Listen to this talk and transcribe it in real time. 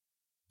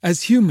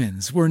As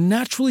humans, we're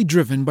naturally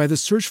driven by the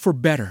search for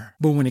better.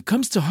 But when it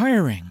comes to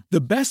hiring,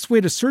 the best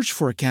way to search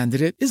for a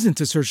candidate isn't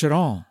to search at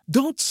all.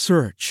 Don't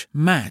search,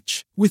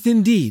 match with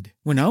Indeed.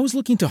 When I was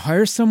looking to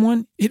hire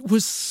someone, it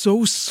was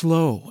so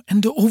slow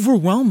and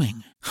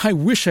overwhelming. I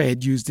wish I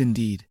had used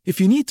Indeed.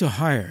 If you need to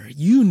hire,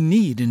 you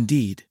need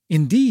Indeed.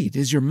 Indeed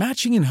is your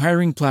matching and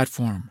hiring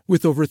platform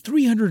with over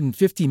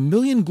 350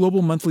 million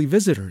global monthly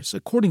visitors,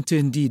 according to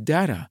Indeed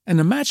data, and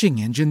a matching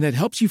engine that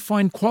helps you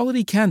find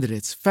quality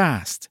candidates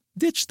fast.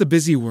 Ditch the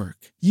busy work.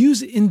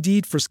 Use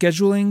Indeed for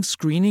scheduling,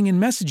 screening,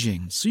 and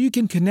messaging so you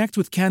can connect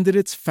with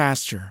candidates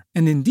faster.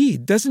 And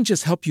Indeed doesn't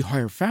just help you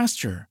hire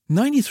faster.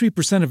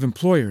 93% of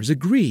employers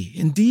agree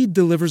Indeed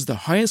delivers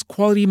the highest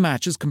quality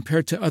matches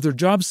compared to other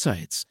job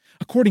sites,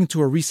 according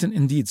to a recent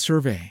Indeed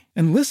survey.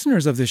 And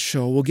listeners of this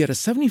show will get a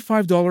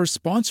 $75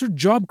 sponsored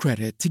job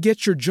credit to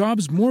get your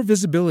jobs more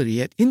visibility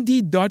at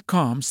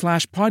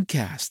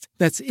Indeed.com/podcast.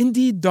 That's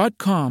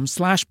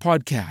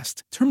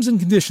Indeed.com/podcast. Terms and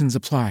conditions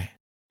apply.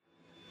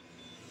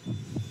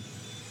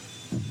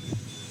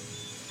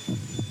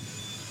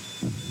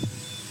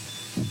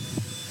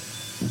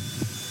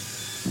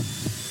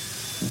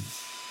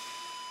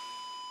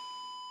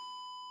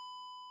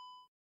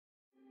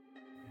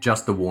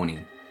 Just a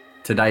warning,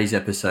 today's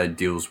episode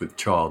deals with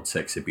child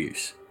sex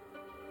abuse.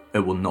 It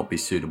will not be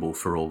suitable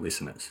for all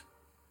listeners.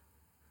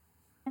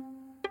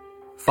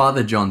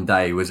 Father John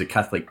Day was a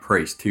Catholic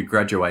priest who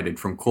graduated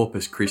from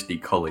Corpus Christi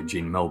College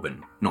in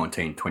Melbourne,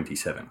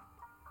 1927.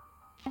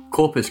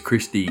 Corpus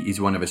Christi is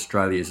one of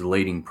Australia's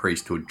leading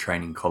priesthood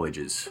training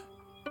colleges.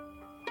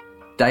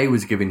 Day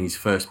was given his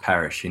first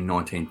parish in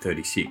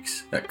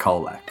 1936 at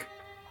Colac,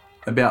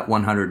 about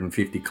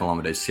 150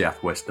 kilometres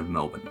southwest of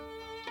Melbourne.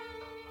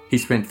 He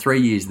spent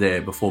 3 years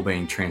there before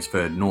being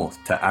transferred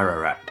north to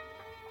Ararat,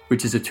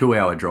 which is a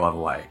 2-hour drive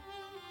away.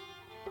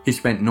 He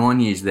spent 9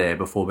 years there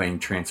before being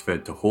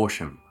transferred to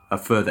Horsham, a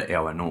further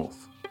hour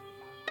north.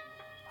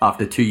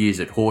 After 2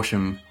 years at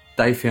Horsham,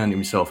 Day found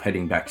himself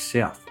heading back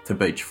south to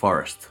Beach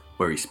Forest,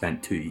 where he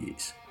spent 2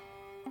 years.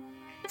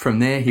 From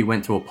there he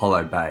went to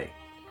Apollo Bay,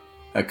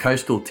 a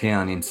coastal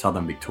town in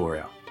southern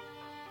Victoria.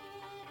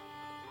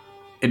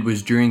 It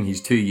was during his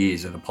 2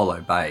 years at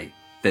Apollo Bay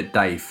that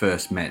Day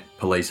first met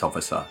police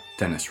officer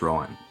Dennis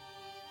Ryan.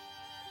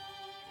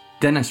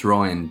 Dennis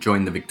Ryan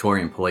joined the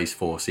Victorian Police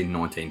Force in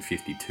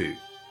 1952.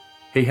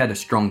 He had a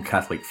strong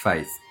Catholic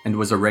faith and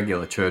was a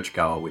regular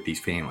churchgoer with his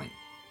family.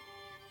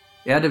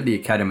 Out of the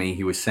academy,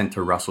 he was sent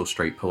to Russell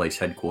Street Police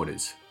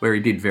Headquarters, where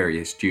he did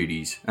various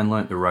duties and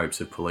learnt the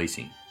ropes of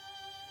policing.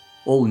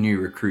 All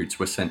new recruits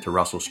were sent to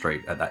Russell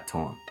Street at that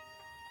time.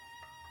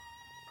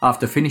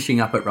 After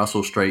finishing up at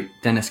Russell Street,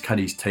 Dennis cut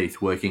his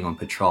teeth working on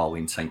patrol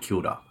in St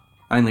Kilda,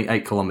 only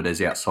 8 kilometres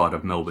outside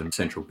of Melbourne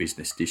Central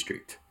Business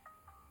District.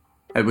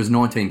 It was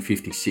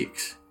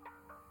 1956.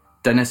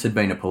 Dennis had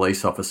been a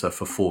police officer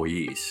for 4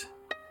 years.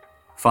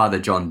 Father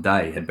John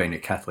Day had been a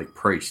Catholic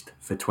priest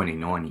for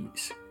 29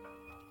 years.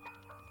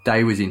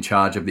 Day was in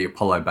charge of the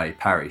Apollo Bay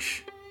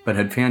parish, but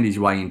had found his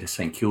way into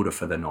St Kilda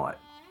for the night,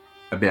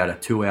 about a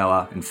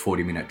 2-hour and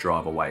 40-minute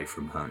drive away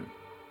from home.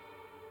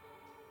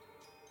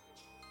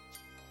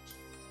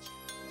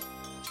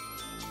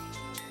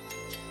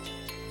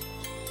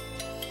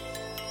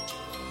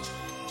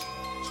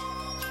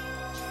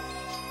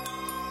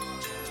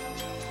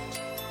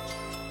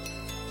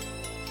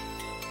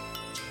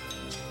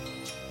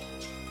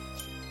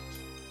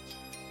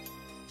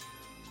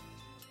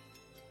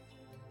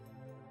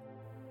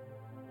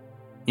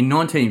 In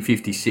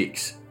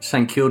 1956,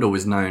 St Kilda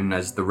was known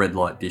as the red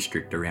light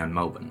district around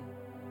Melbourne.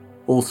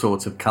 All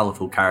sorts of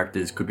colourful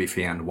characters could be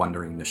found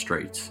wandering the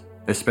streets,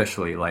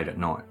 especially late at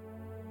night.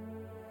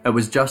 It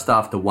was just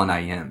after 1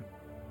 a.m,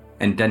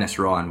 and Dennis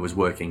Ryan was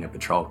working a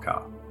patrol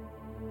car.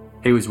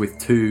 He was with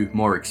 2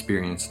 more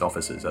experienced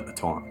officers at the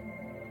time.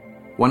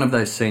 One of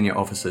those senior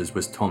officers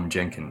was Tom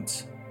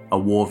Jenkins, a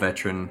war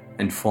veteran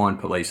and fine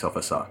police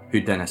officer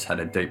who Dennis had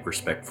a deep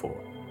respect for.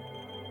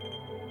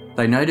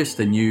 They noticed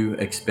a new,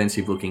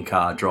 expensive-looking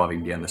car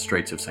driving down the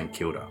streets of St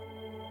Kilda,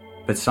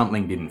 but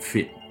something didn't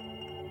fit.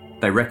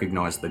 They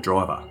recognised the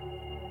driver.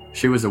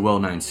 She was a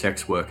well-known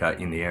sex worker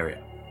in the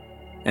area,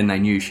 and they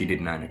knew she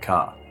didn't own a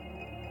car.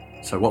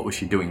 So what was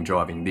she doing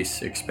driving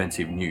this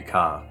expensive new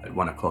car at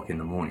 1 o'clock in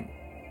the morning?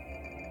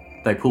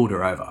 They pulled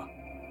her over,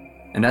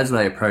 and as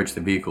they approached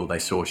the vehicle they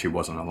saw she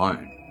wasn't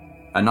alone.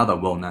 Another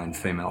well-known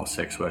female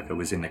sex worker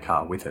was in the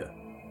car with her.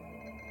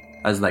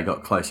 As they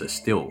got closer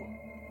still,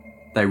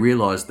 they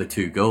realised the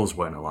 2 girls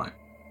weren't alone.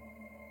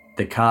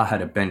 The car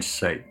had a bench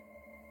seat,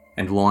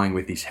 and lying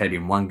with his head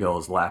in one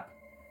girl's lap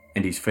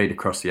and his feet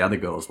across the other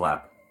girl's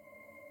lap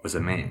was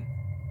a man.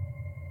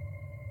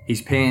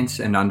 His pants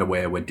and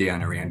underwear were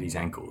down around his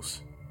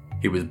ankles.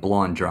 He was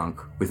blind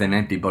drunk with an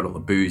empty bottle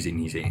of booze in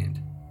his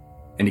hand,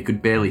 and he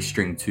could barely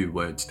string 2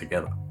 words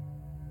together.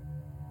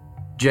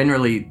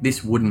 Generally,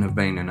 this wouldn't have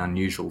been an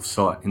unusual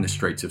sight in the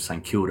streets of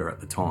St Kilda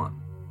at the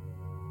time.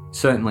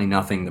 Certainly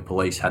nothing the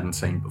police hadn't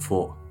seen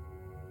before.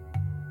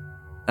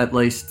 At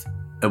least,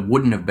 it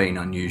wouldn't have been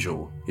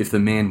unusual if the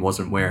man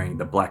wasn't wearing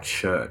the black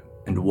shirt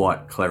and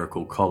white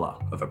clerical collar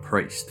of a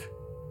priest.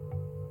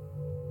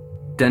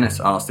 Dennis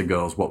asked the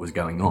girls what was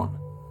going on.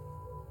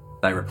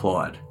 They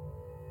replied,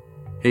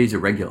 "He's a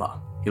regular.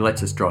 He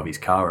lets us drive his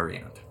car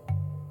around."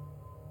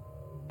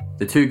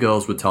 The two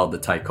girls were told to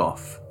take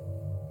off.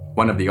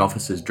 One of the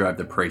officers drove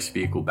the priest's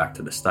vehicle back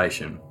to the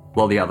station,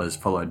 while the others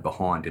followed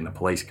behind in the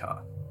police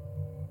car.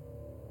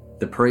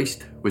 The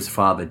priest was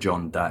Father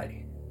John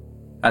Day,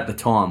 at the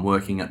time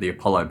working at the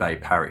Apollo Bay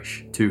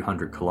Parish,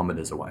 200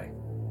 kilometres away.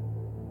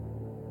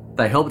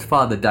 They helped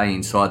Father Day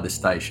inside the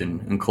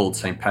station and called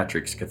St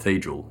Patrick's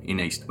Cathedral in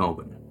East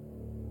Melbourne.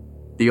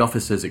 The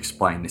officers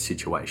explained the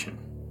situation.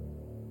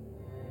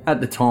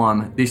 At the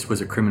time, this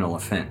was a criminal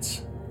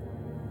offence.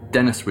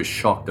 Dennis was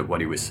shocked at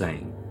what he was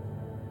seeing.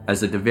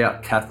 As a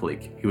devout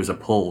Catholic, he was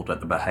appalled at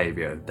the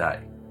behaviour of Day.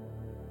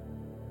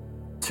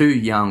 Two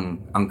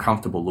young,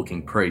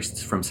 uncomfortable-looking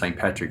priests from St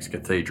Patrick's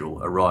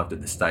Cathedral arrived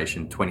at the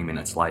station 20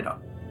 minutes later.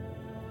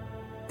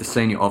 The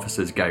senior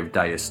officers gave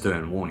Day a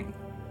stern warning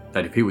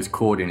that if he was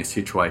caught in a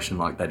situation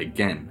like that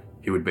again,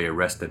 he would be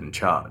arrested and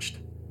charged.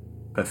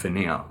 But for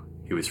now,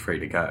 he was free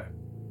to go.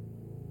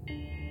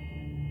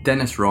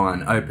 Dennis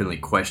Ryan openly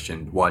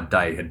questioned why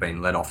Day had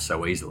been let off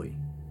so easily.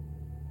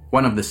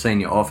 One of the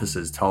senior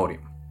officers told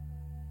him,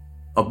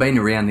 "I've been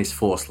around this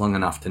force long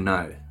enough to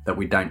know that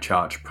we don't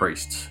charge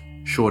priests,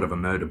 short of a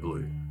murder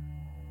blue."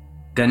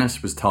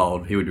 Dennis was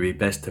told he would be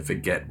best to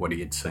forget what he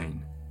had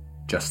seen.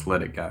 Just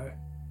let it go.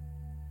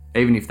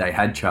 Even if they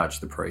had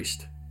charged the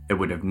priest, it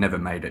would have never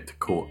made it to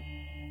court.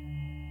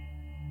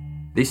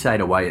 This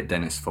ate away at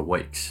Dennis for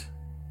weeks.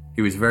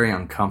 He was very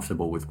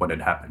uncomfortable with what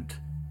had happened.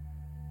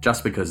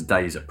 Just because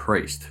Day is a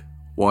priest,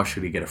 why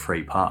should he get a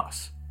free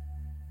pass?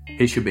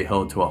 He should be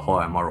held to a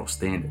higher moral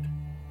standard.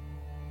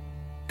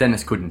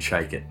 Dennis couldn't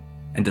shake it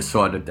and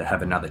decided to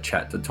have another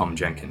chat to Tom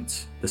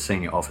Jenkins, the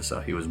senior officer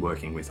he was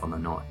working with on the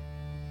night.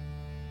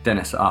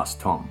 Dennis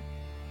asked Tom,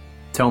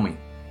 "Tell me,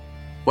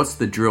 what's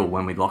the drill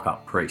when we lock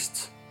up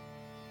priests?"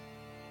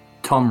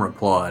 Tom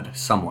replied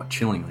somewhat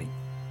chillingly,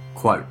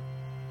 quote,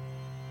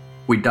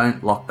 "We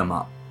don't lock them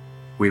up,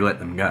 we let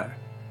them go.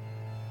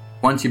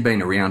 Once you've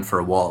been around for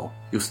a while,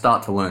 you'll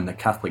start to learn the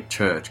Catholic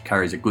Church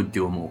carries a good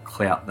deal more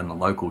clout than the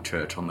local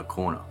church on the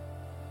corner.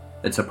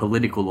 It's a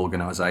political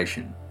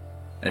organisation.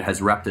 It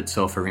has wrapped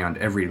itself around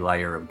every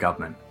layer of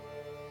government.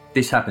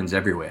 This happens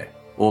everywhere,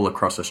 all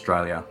across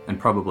Australia and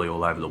probably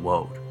all over the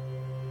world.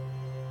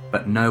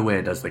 But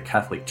nowhere does the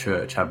Catholic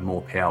Church have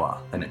more power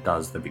than it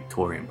does the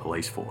Victorian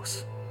Police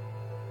Force.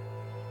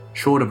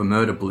 Short of a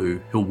murder blue,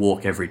 he'll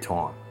walk every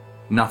time.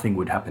 Nothing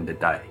would happen to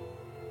Day.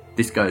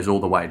 This goes all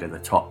the way to the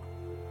top.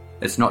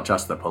 It's not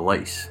just the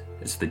police,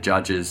 it's the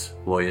judges,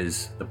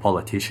 lawyers, the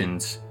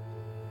politicians.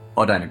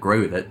 I don't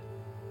agree with it,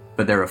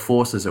 but there are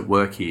forces at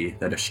work here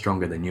that are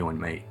stronger than you and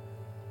me.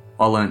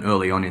 I learned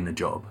early on in the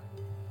job,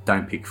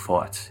 don't pick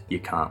fights you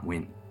can't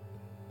win."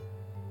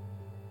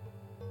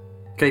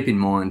 Keep in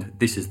mind,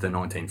 this is the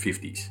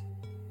 1950s.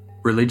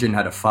 Religion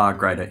had a far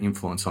greater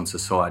influence on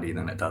society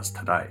than it does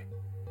today.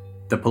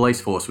 The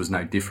police force was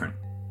no different.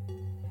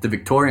 The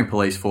Victorian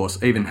police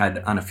force even had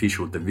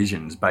unofficial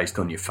divisions based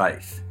on your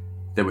faith.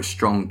 There were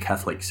strong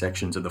Catholic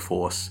sections of the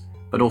force,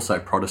 but also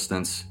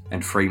Protestants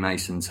and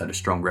Freemasons had a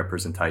strong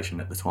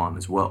representation at the time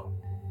as well.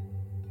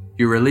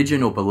 Your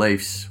religion or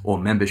beliefs or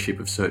membership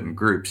of certain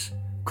groups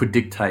could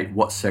dictate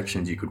what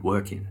sections you could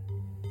work in.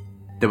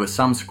 There were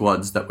some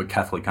squads that were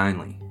Catholic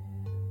only,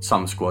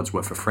 some squads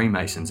were for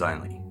Freemasons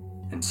only,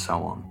 and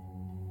so on.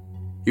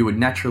 You would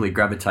naturally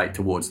gravitate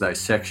towards those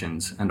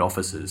sections and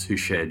officers who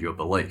shared your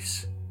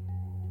beliefs.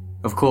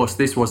 Of course,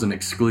 this wasn't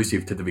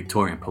exclusive to the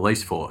Victorian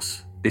Police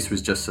Force, this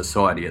was just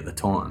society at the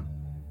time.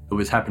 It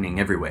was happening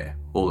everywhere,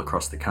 all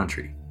across the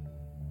country.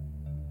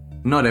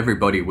 Not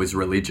everybody was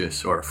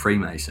religious or a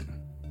Freemason.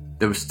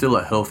 There was still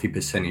a healthy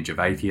percentage of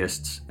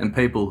atheists and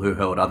people who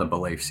held other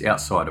beliefs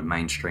outside of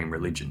mainstream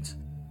religions.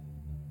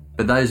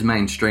 But those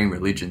mainstream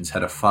religions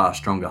had a far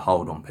stronger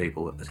hold on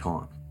people at the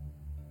time.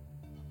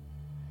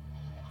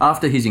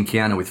 After his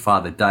encounter with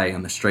Father Day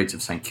on the streets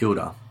of St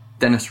Kilda,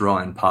 Dennis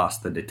Ryan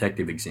passed the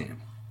detective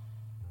exam.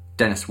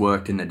 Dennis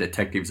worked in the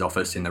detective's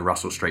office in the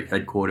Russell Street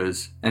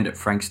headquarters and at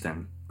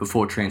Frankston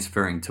before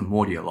transferring to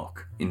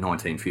Mordialloc in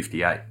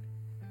 1958,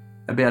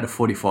 about a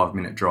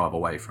 45-minute drive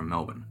away from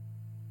Melbourne.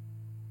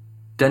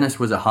 Dennis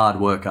was a hard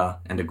worker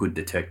and a good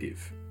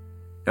detective.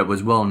 It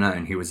was well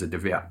known he was a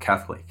devout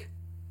Catholic,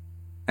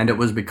 and it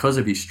was because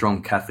of his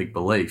strong Catholic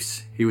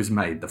beliefs he was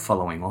made the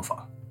following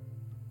offer.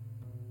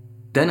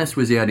 Dennis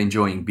was out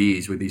enjoying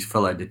beers with his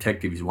fellow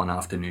detectives one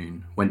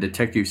afternoon when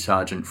Detective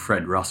Sergeant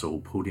Fred Russell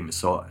pulled him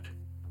aside.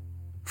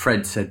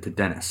 Fred said to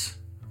Dennis,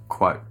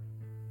 quote,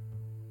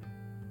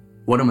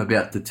 "What I'm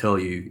about to tell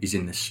you is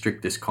in the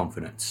strictest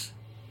confidence.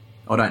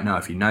 I don't know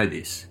if you know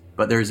this,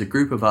 but there is a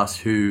group of us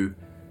who,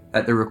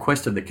 at the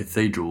request of the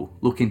cathedral,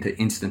 look into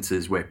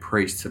instances where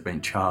priests have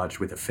been charged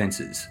with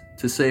offences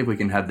to see if we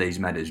can have these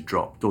matters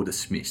dropped or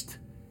dismissed,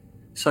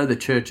 so the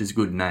church's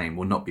good name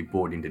will not be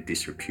brought into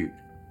disrepute.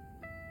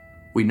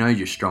 We know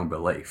your strong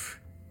belief.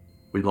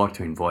 We'd like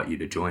to invite you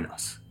to join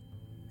us."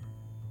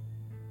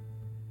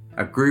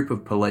 a group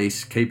of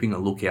police keeping a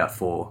lookout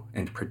for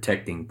and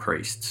protecting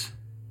priests.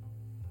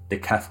 The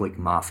Catholic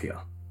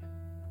Mafia.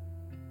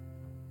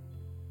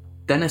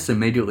 Dennis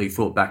immediately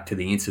thought back to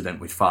the incident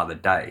with Father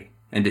Day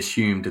and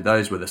assumed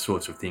those were the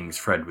sorts of things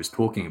Fred was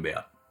talking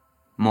about.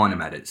 Minor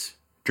matters,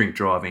 drink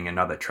driving and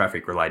other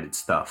traffic-related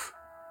stuff.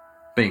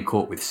 Being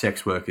caught with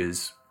sex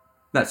workers,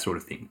 that sort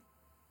of thing.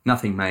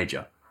 Nothing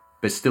major,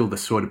 but still the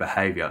sort of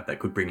behaviour that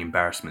could bring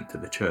embarrassment to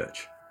the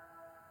church.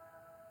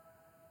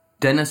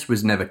 Dennis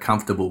was never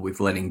comfortable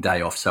with letting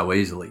Day off so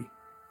easily,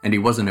 and he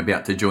wasn't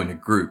about to join a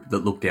group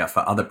that looked out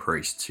for other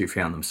priests who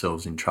found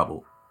themselves in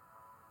trouble.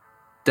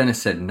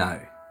 Dennis said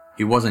no,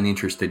 he wasn't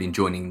interested in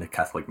joining the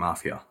Catholic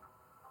Mafia.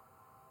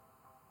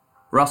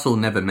 Russell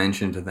never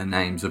mentioned the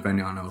names of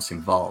anyone else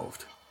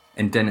involved,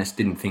 and Dennis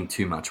didn't think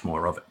too much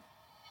more of it.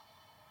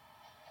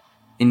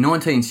 In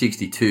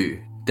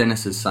 1962,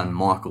 Dennis's son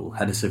Michael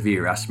had a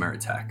severe asthma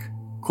attack,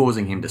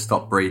 causing him to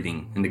stop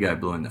breathing and to go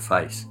blue in the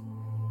face.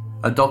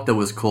 A doctor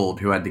was called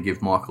who had to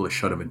give Michael a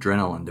shot of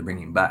adrenaline to bring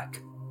him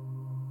back.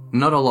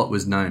 Not a lot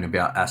was known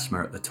about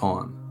asthma at the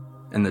time,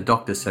 and the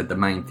doctor said the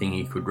main thing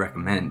he could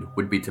recommend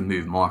would be to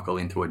move Michael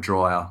into a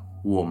drier,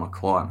 warmer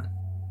climate.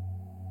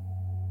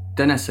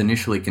 Dennis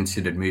initially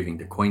considered moving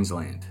to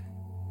Queensland.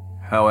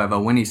 However,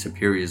 when his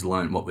superiors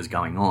learned what was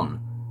going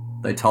on,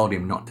 they told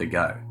him not to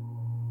go.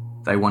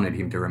 They wanted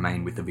him to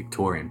remain with the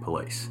Victorian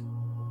police.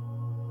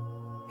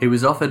 He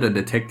was offered a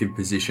detective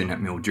position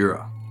at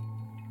Mildura.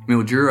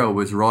 Mildura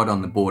was right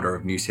on the border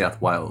of New South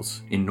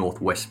Wales in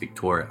northwest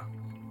Victoria.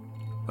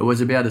 It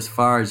was about as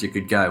far as you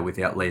could go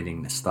without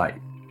leaving the state.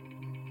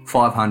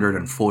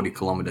 540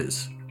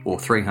 kilometres, or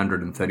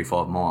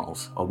 335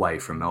 miles, away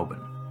from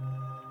Melbourne.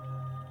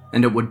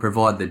 And it would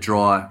provide the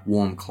dry,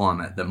 warm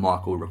climate that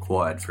Michael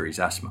required for his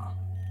asthma.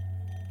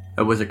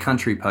 It was a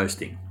country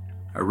posting,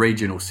 a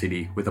regional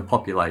city with a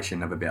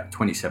population of about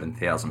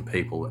 27,000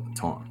 people at the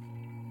time.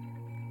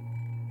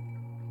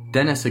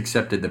 Dennis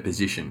accepted the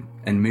position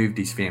and moved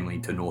his family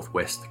to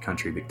northwest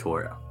country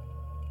Victoria.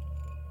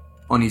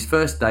 On his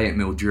first day at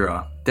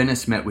Mildura,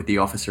 Dennis met with the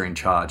officer in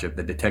charge of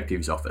the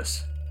detective's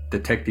office,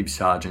 Detective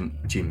Sergeant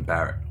Jim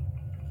Barrett.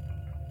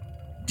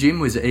 Jim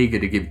was eager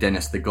to give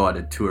Dennis the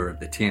guided tour of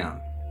the town.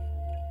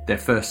 Their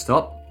first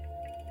stop?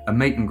 A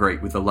meet and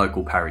greet with the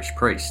local parish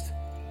priest.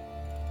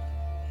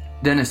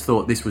 Dennis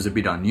thought this was a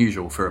bit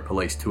unusual for a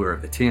police tour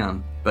of the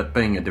town, but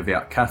being a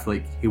devout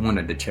Catholic, he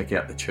wanted to check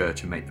out the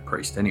church and meet the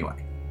priest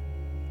anyway.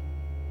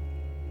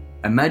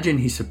 Imagine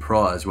his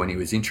surprise when he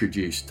was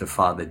introduced to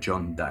Father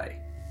John Day.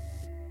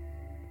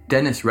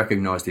 Dennis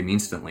recognised him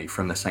instantly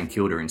from the St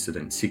Kilda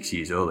incident 6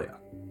 years earlier.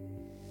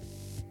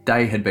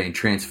 Day had been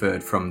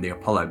transferred from the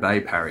Apollo Bay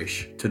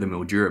parish to the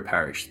Mildura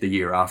parish the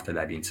year after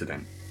that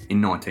incident,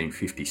 in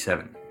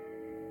 1957.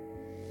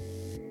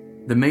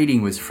 The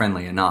meeting was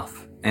friendly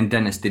enough, and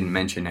Dennis didn't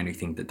mention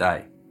anything to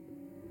Day.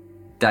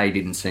 Day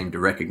didn't seem to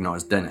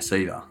recognise Dennis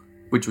either,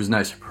 which was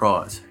no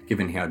surprise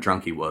given how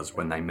drunk he was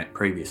when they met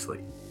previously.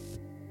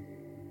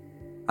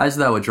 As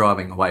they were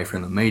driving away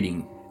from the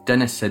meeting,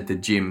 Dennis said to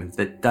Jim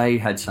that Day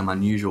had some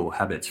unusual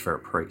habits for a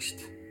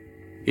priest.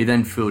 He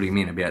then filled him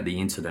in about the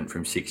incident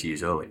from 6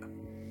 years earlier.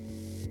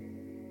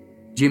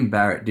 Jim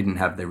Barrett didn't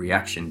have the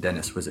reaction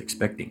Dennis was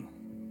expecting.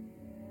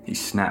 He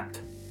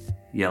snapped,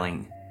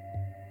 yelling,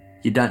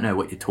 "You don't know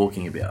what you're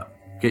talking about.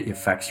 Get your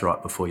facts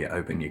right before you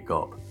open your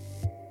gob."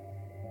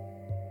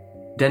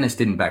 Dennis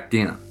didn't back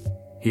down.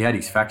 He had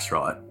his facts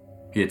right.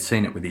 He had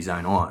seen it with his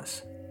own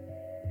eyes.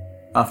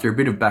 After a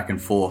bit of back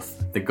and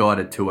forth, the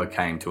guided tour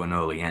came to an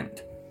early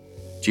end.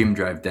 Jim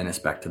drove Dennis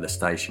back to the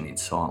station in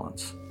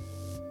silence.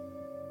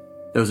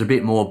 There was a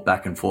bit more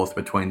back and forth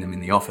between them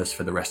in the office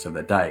for the rest of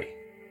the day.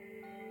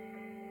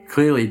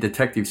 Clearly,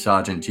 Detective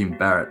Sergeant Jim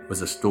Barrett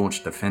was a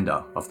staunch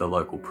defender of the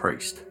local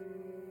priest.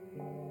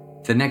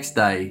 The next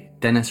day,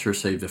 Dennis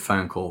received a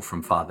phone call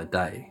from Father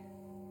Day,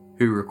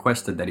 who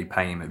requested that he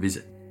pay him a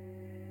visit.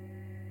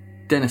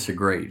 Dennis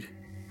agreed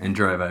and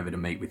drove over to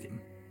meet with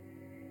him.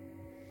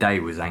 Day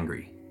was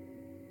angry.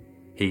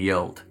 He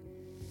yelled,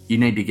 "You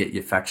need to get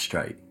your facts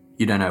straight.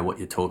 You don't know what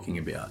you're talking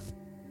about.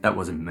 That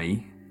wasn't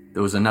me.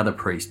 There was another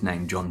priest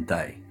named John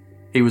Day.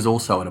 He was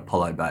also at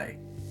Apollo Bay.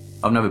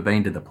 I've never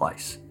been to the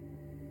place."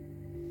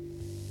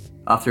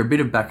 After a bit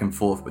of back and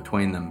forth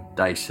between them,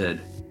 Day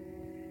said,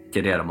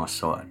 "Get out of my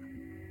sight.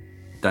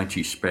 Don't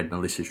you spread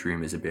malicious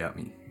rumours about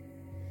me.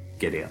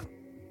 Get out."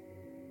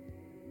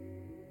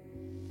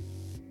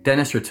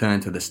 Dennis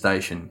returned to the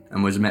station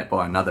and was met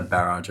by another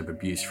barrage of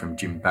abuse from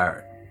Jim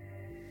Barrett.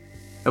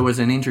 It was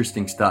an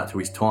interesting start to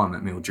his time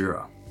at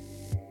Mildura.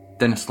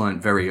 Dennis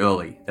learnt very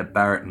early that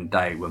Barrett and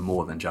Day were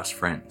more than just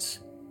friends.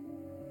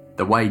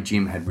 The way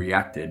Jim had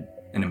reacted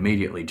and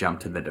immediately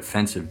jumped to the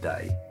defence of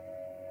Day,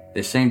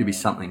 there seemed to be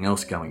something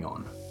else going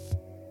on,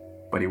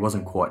 but he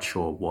wasn't quite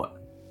sure what.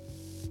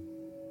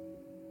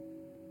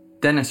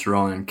 Dennis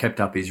Ryan kept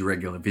up his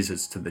regular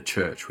visits to the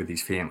church with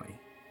his family.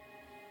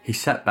 He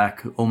sat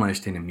back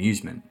almost in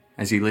amusement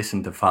as he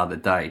listened to Father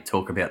Day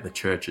talk about the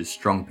church's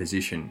strong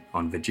position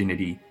on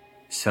virginity,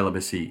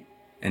 celibacy,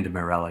 and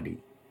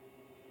morality.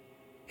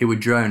 He would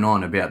drone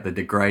on about the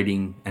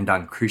degrading and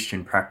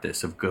unchristian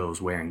practice of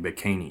girls wearing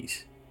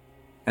bikinis,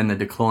 and the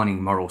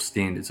declining moral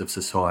standards of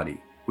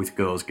society with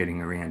girls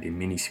getting around in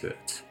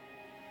miniskirts.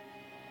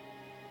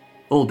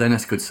 All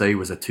Dennis could see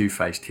was a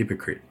two-faced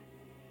hypocrite.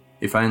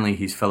 If only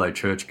his fellow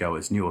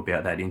churchgoers knew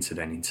about that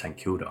incident in St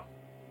Kilda.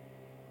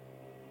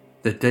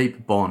 The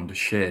deep bond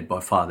shared by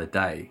Father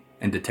Day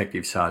and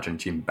Detective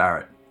Sergeant Jim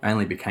Barrett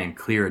only became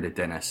clearer to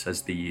Dennis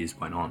as the years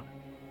went on.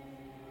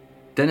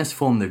 Dennis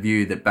formed the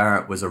view that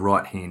Barrett was a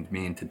right-hand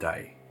man to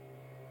Day.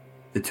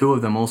 The two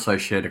of them also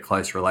shared a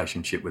close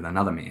relationship with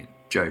another man,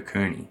 Joe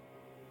Kearney.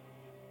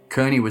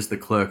 Kearney was the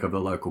clerk of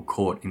the local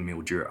court in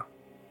Mildura.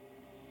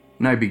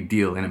 No big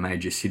deal in a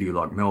major city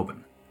like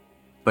Melbourne,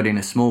 but in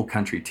a small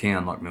country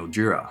town like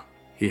Mildura,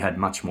 he had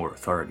much more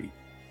authority.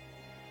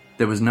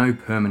 There was no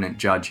permanent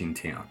judge in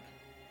town.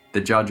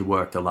 The judge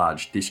worked a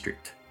large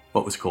district,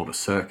 what was called a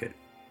circuit,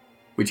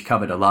 which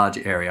covered a large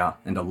area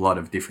and a lot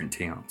of different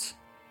towns.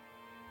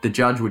 The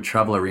judge would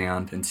travel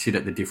around and sit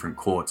at the different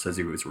courts as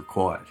he was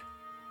required.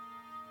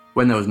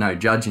 When there was no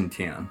judge in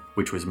town,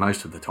 which was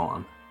most of the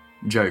time,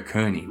 Joe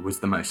Kearney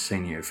was the most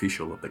senior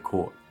official of the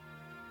court.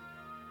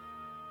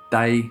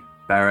 Day,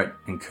 Barrett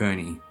and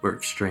Kearney were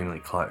extremely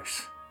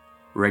close,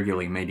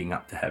 regularly meeting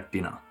up to have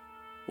dinner,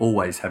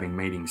 always having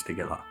meetings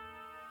together.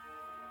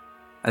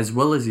 As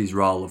well as his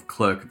role of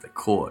clerk of the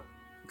court,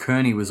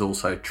 Kearney was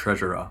also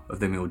treasurer of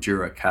the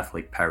Mildura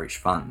Catholic Parish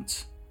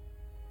Funds,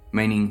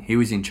 meaning he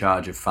was in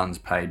charge of funds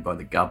paid by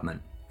the government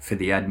for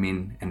the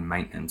admin and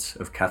maintenance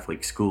of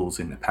Catholic schools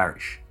in the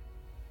parish.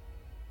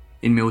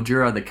 In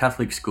Mildura, the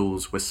Catholic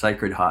schools were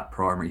Sacred Heart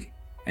Primary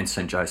and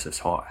St Joseph's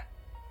High.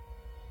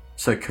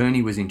 So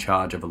Kearney was in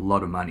charge of a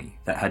lot of money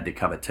that had to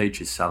cover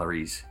teachers'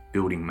 salaries,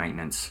 building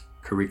maintenance,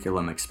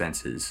 curriculum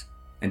expenses,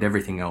 and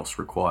everything else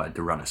required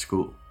to run a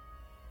school.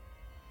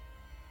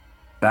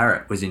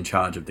 Barrett was in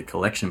charge of the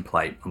collection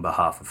plate on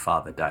behalf of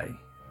Father Day.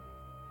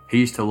 He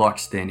used to like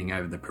standing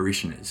over the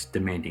parishioners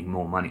demanding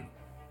more money.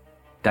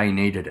 Day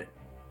needed it.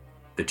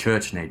 The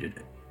church needed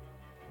it.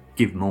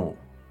 Give more.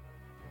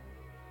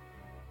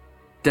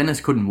 Dennis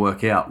couldn't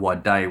work out why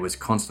Day was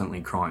constantly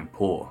crying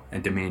poor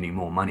and demanding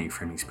more money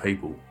from his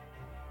people.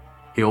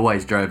 He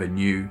always drove a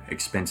new,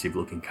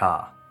 expensive-looking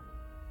car.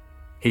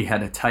 He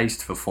had a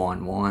taste for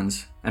fine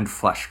wines and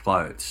flash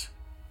clothes.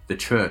 The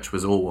church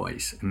was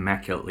always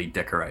immaculately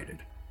decorated.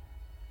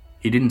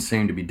 He didn't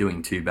seem to be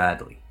doing too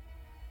badly.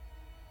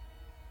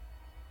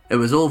 It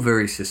was all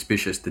very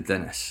suspicious to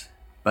Dennis,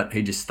 but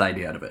he just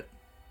stayed out of it.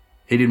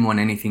 He didn't want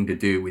anything to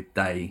do with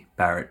Day,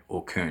 Barrett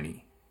or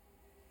Kearney.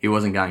 He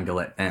wasn't going to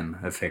let them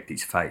affect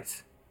his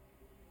faith.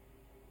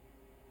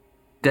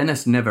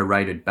 Dennis never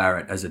rated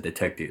Barrett as a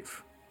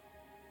detective.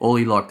 All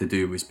he liked to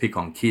do was pick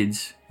on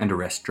kids and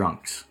arrest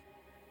drunks.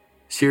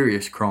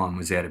 Serious crime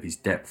was out of his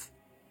depth.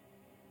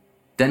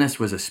 Dennis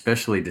was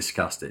especially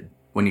disgusted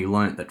when he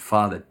learnt that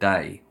Father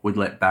Day would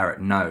let Barrett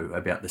know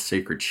about the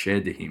secrets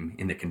shared to him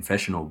in the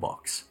confessional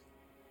box.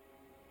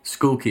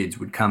 School kids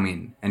would come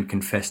in and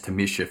confess to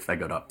mischief they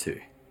got up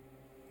to,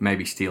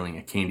 maybe stealing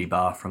a candy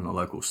bar from the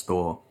local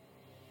store,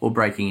 or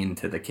breaking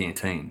into the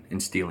canteen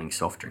and stealing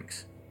soft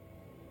drinks.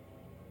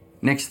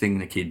 Next thing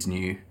the kids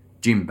knew,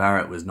 Jim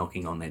Barrett was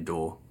knocking on their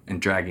door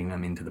and dragging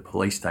them into the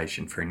police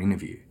station for an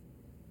interview.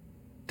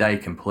 Day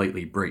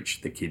completely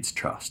breached the kids'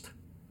 trust.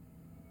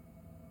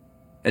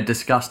 It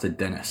disgusted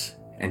Dennis,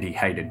 and he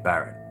hated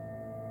Barrett.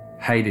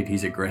 Hated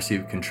his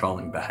aggressive,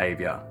 controlling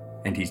behaviour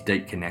and his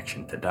deep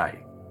connection to Day.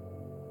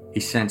 He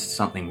sensed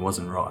something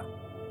wasn't right,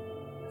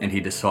 and he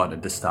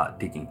decided to start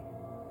digging.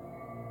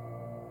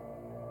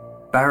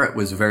 Barrett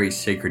was very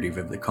secretive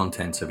of the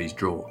contents of his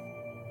drawer.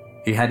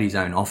 He had his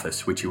own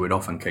office, which he would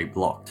often keep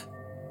locked.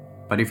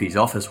 But if his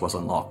office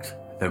wasn't locked,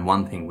 then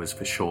one thing was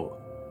for sure.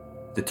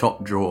 The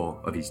top drawer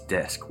of his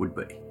desk would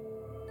be.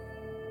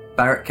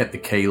 Barrett kept the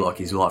key like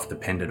his life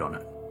depended on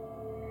it.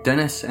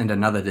 Dennis and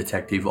another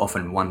detective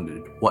often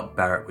wondered what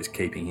Barrett was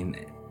keeping in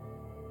there.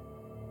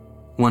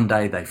 One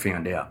day they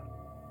found out.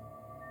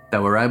 They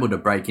were able to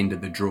break into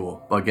the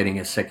drawer by getting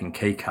a second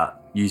key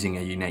cut using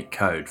a unique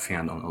code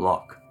found on the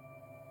lock.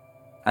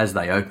 As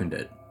they opened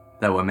it,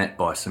 they were met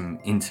by some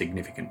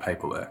insignificant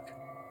paperwork.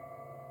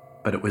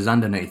 But it was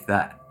underneath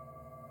that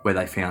where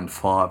they found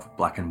 5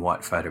 black and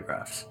white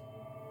photographs.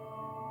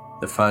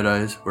 The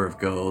photos were of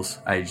girls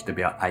aged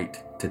about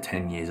 8 to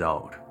 10 years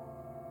old,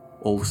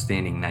 all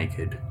standing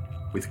naked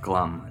with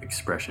glum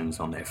expressions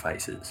on their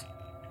faces.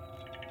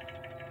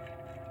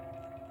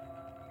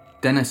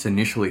 Dennis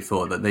initially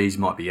thought that these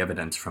might be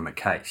evidence from a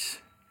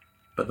case,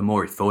 but the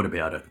more he thought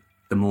about it,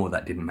 the more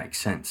that didn't make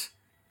sense.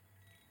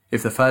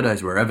 If the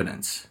photos were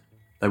evidence,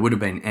 they would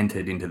have been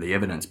entered into the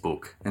evidence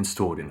book and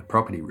stored in the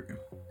property room.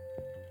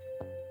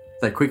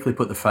 They quickly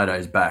put the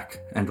photos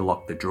back and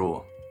locked the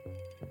drawer.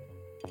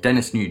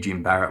 Dennis knew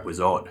Jim Barrett was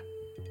odd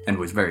and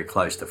was very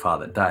close to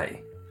Father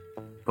Day,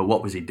 but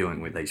what was he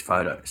doing with these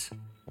photos?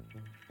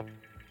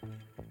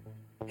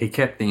 He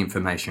kept the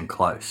information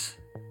close.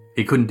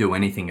 He couldn't do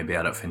anything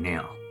about it for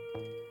now.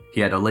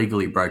 He had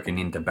illegally broken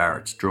into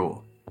Barrett's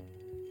drawer.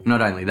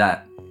 Not only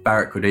that,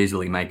 Barrett could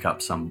easily make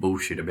up some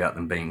bullshit about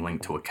them being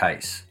linked to a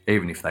case,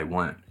 even if they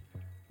weren't.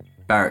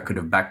 Barrett could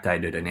have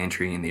backdated an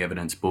entry in the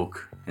evidence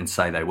book and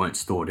say they weren't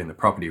stored in the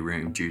property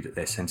room due to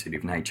their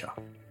sensitive nature.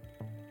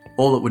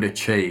 All it would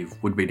achieve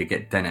would be to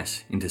get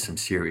Dennis into some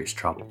serious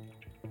trouble.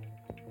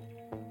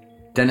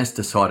 Dennis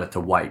decided to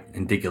wait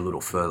and dig a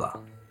little further.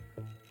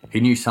 He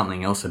knew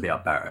something else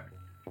about Barrett.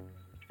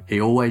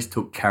 He always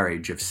took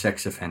carriage of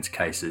sex offence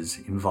cases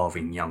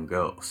involving young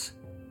girls.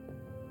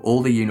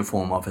 All the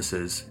uniform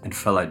officers and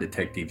fellow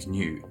detectives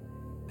knew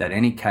that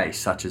any case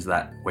such as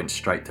that went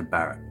straight to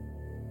Barrett.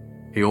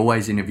 He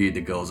always interviewed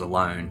the girls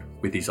alone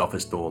with his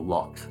office door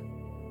locked.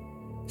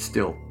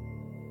 Still,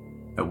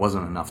 it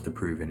wasn't enough to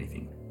prove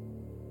anything.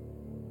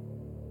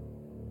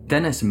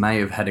 Dennis may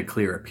have had a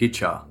clearer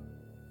picture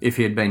if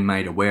he had been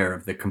made aware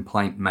of the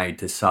complaint made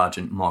to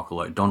Sergeant Michael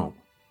O'Donnell.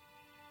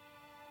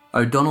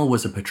 O'Donnell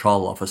was a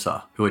patrol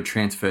officer who had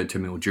transferred to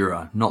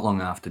Mildura not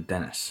long after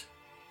Dennis.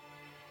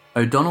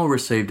 O'Donnell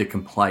received a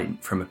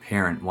complaint from a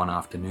parent one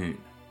afternoon.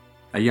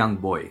 A young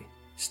boy,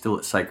 still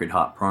at Sacred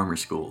Heart Primary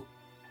School,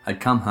 had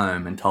come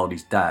home and told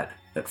his dad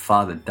that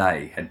Father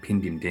Day had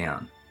pinned him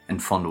down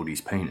and fondled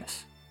his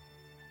penis.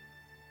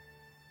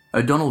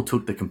 O'Donnell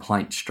took the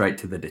complaint straight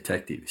to the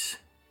detectives.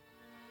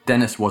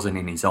 Dennis wasn't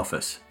in his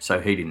office, so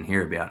he didn't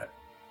hear about it.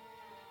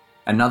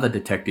 Another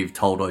detective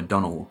told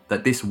O'Donnell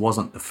that this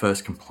wasn't the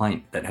first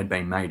complaint that had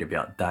been made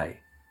about Day,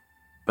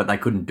 but they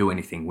couldn't do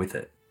anything with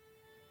it.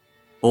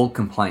 All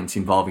complaints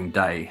involving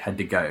Day had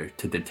to go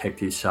to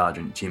Detective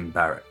Sergeant Jim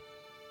Barrett.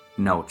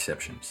 No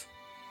exceptions.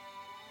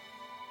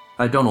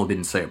 O'Donnell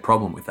didn't see a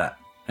problem with that.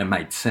 It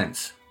made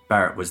sense.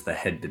 Barrett was the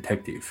head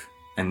detective,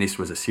 and this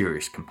was a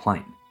serious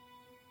complaint.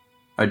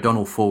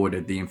 O'Donnell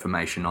forwarded the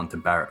information on to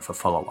Barrett for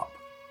follow-up.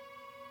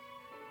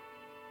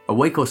 A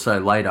week or so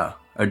later,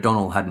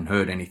 O'Donnell hadn't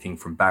heard anything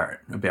from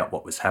Barrett about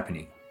what was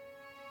happening,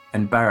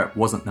 and Barrett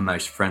wasn't the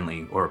most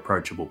friendly or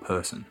approachable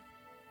person.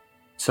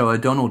 So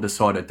O'Donnell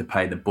decided to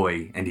pay the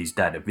boy and his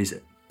dad a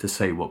visit to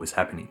see what was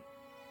happening.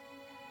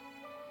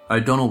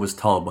 O'Donnell was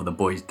told by the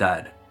boy's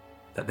dad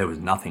that there was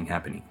nothing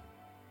happening.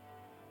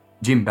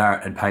 Jim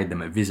Barrett had paid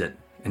them a visit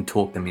and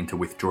talked them into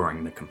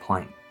withdrawing the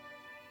complaint.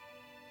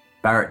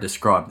 Barrett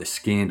described the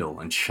scandal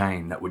and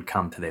shame that would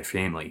come to their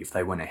family if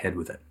they went ahead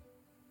with it.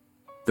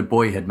 The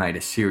boy had made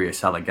a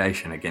serious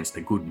allegation against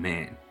a good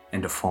man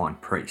and a fine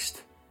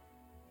priest,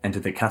 and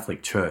the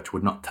Catholic Church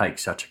would not take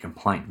such a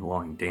complaint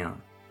lying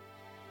down.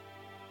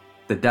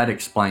 The dad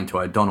explained to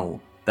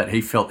O'Donnell that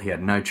he felt he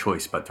had no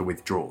choice but to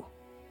withdraw,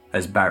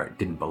 as Barrett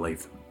didn't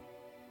believe them.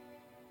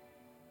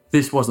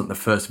 This wasn't the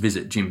first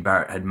visit Jim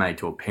Barrett had made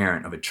to a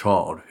parent of a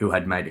child who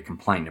had made a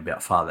complaint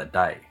about Father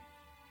Day,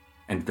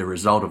 and the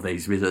result of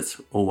these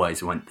visits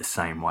always went the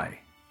same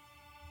way.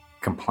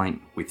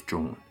 Complaint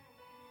withdrawn.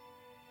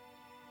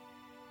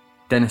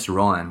 Dennis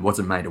Ryan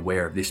wasn't made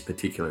aware of this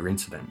particular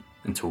incident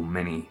until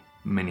many,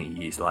 many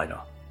years later.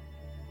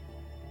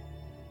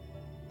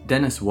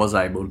 Dennis was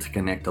able to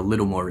connect a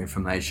little more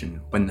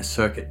information when the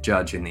circuit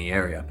judge in the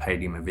area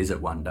paid him a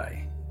visit one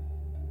day.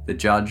 The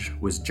judge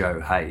was Joe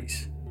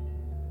Hayes.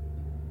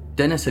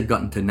 Dennis had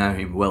gotten to know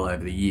him well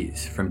over the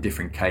years from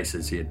different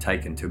cases he had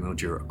taken to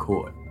Mildura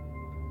Court.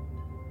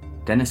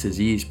 Dennis's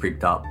ears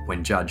pricked up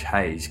when Judge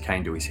Hayes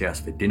came to his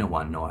house for dinner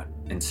one night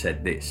and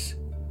said this,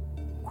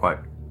 quote,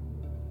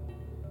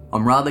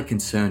 "I'm rather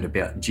concerned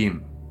about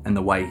Jim and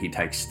the way he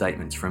takes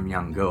statements from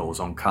young girls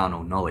on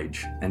carnal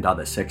knowledge and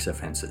other sex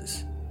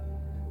offences.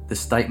 The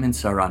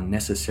statements are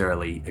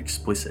unnecessarily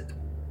explicit."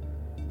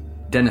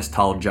 Dennis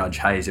told Judge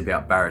Hayes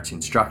about Barrett's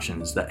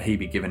instructions that he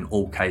be given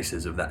all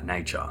cases of that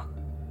nature.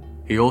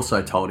 He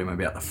also told him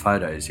about the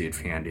photos he had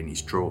found in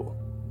his drawer.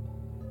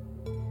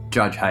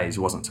 Judge Hayes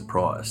wasn't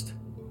surprised,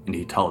 and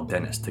he told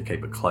Dennis to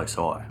keep a close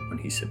eye on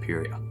his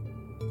superior.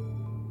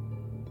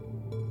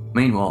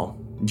 Meanwhile,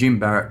 Jim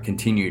Barrett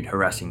continued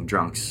harassing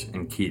drunks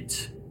and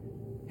kids.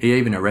 He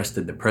even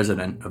arrested the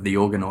president of the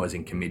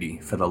organising committee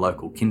for the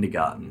local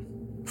kindergarten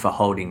for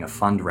holding a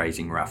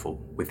fundraising raffle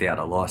without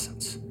a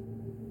licence.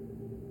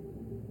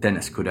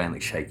 Dennis could only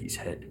shake his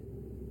head.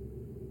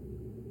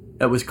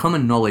 It was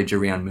common knowledge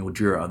around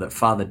Mildura that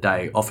Father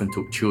Day often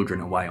took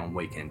children away on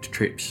weekend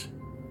trips.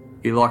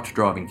 He liked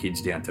driving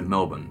kids down to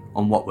Melbourne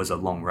on what was a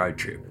long road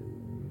trip.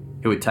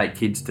 He would take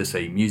kids to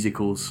see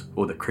musicals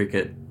or the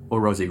cricket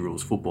or Aussie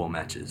rules football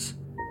matches.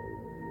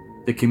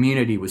 The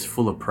community was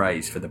full of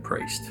praise for the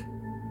priest.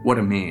 What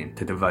a man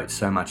to devote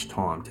so much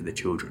time to the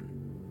children.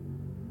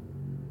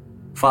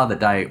 Father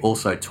Day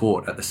also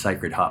taught at the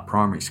Sacred Heart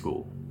Primary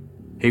School.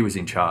 He was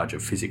in charge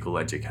of physical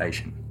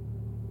education.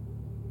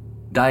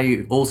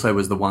 Day also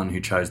was the one who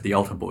chose the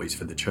altar boys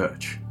for the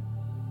church.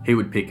 He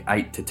would pick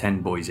 8 to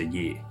 10 boys a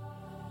year.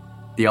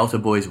 The altar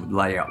boys would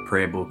lay out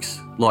prayer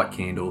books, light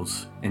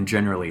candles, and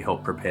generally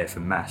help prepare for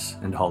Mass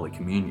and Holy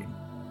Communion.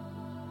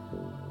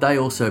 Day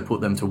also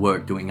put them to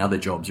work doing other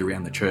jobs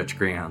around the church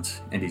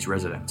grounds and his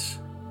residence,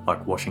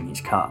 like washing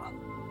his car.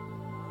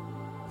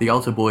 The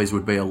altar boys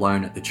would be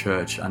alone at the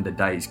church under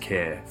Day's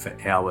care for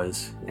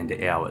hours and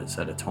hours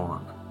at a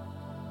time.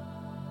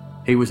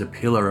 He was a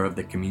pillar of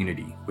the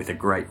community with a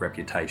great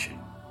reputation.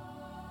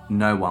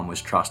 No one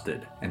was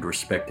trusted and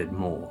respected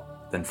more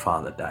than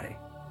Father Day.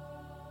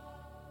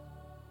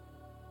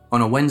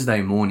 On a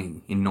Wednesday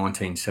morning in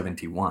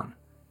 1971,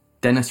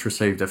 Dennis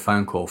received a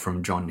phone call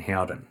from John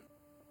Howden,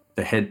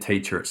 the head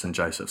teacher at St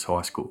Joseph's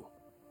High School.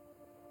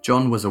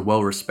 John was a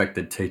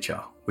well-respected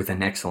teacher with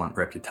an excellent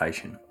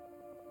reputation.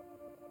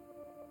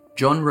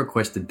 John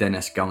requested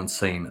Dennis go and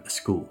see him at the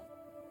school.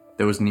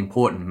 There was an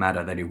important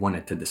matter that he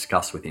wanted to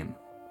discuss with him.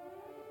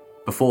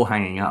 Before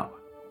hanging up,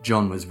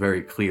 John was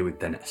very clear with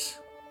Dennis.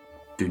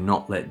 Do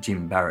not let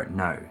Jim Barrett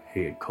know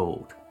he had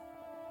called.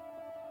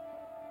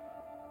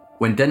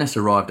 When Dennis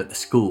arrived at the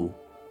school,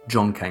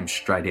 John came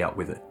straight out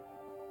with it.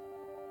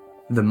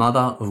 The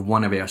mother of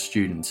one of our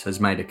students has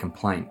made a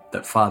complaint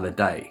that Father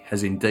Day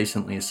has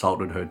indecently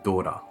assaulted her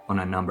daughter on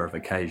a number of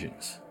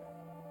occasions.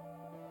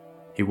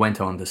 He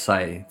went on to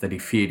say that he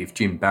feared if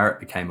Jim Barrett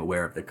became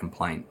aware of the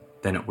complaint,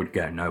 then it would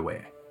go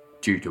nowhere,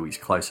 due to his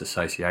close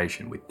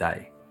association with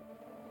Day.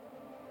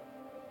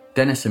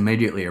 Dennis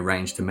immediately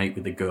arranged to meet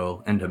with the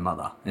girl and her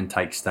mother and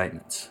take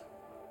statements.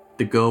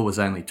 The girl was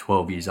only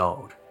 12 years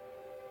old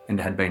and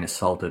had been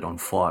assaulted on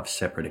 5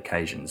 separate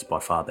occasions by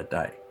Father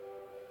Day.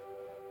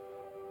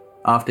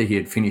 After he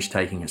had finished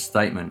taking a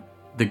statement,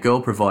 the girl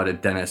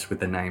provided Dennis with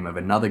the name of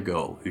another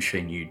girl who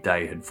she knew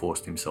Day had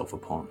forced himself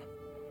upon.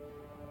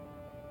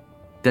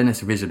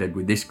 Dennis visited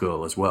with this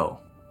girl as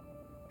well.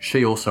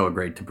 She also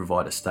agreed to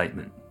provide a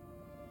statement.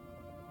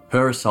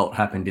 Her assault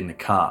happened in the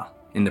car,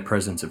 in the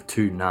presence of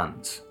 2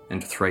 nuns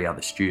and 3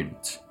 other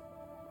students.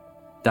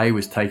 Day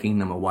was taking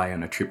them away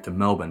on a trip to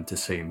Melbourne to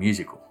see a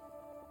musical.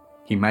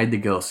 He made the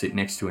girl sit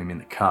next to him in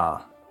the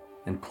car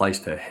and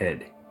placed her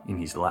head in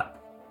his lap.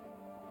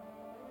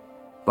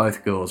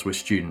 Both girls were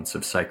students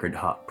of Sacred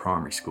Heart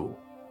Primary School.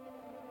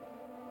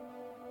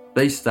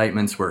 These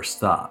statements were a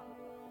start,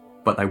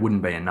 but they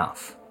wouldn't be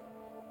enough.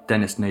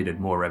 Dennis needed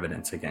more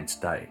evidence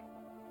against Day,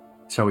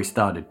 so he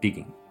started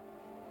digging,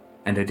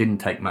 and it didn't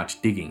take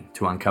much digging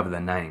to uncover the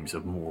names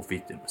of more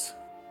victims.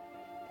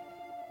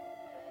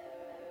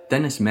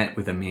 Dennis met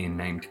with a man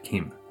named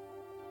Kim,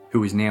 who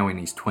was now in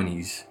his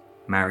 20s,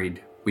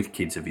 married with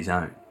kids of his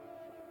own.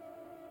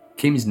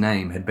 Kim's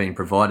name had been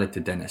provided to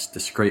Dennis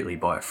discreetly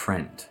by a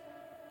friend,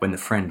 when the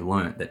friend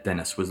learnt that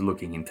Dennis was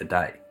looking into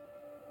Day.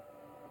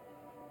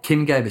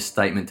 Kim gave a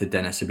statement to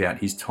Dennis about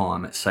his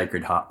time at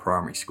Sacred Heart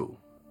Primary School.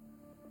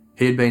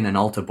 He had been an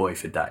altar boy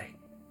for Day.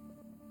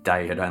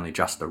 Day had only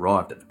just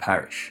arrived at the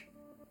parish.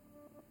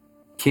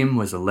 Kim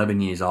was 11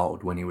 years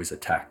old when he was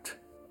attacked.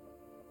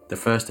 The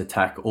first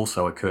attack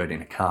also occurred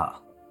in a car.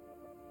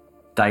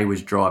 Day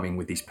was driving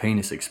with his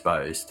penis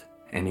exposed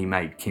and he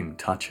made Kim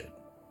touch it.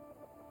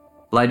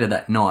 Later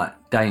that night,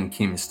 Day and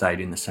Kim stayed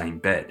in the same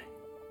bed.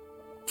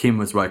 Kim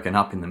was woken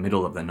up in the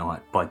middle of the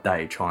night by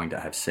Day trying to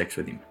have sex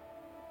with him.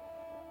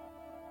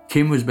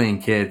 Kim was being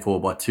cared for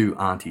by 2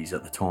 aunties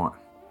at the time.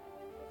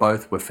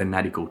 Both were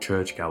fanatical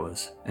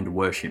churchgoers and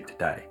worshipped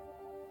Day.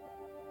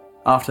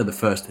 After the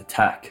first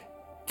attack,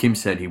 Kim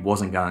said he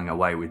wasn't going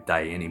away with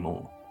Day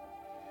anymore.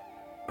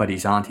 But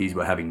his aunties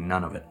were having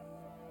none of it.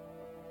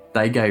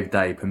 They gave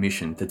Day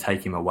permission to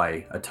take him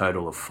away a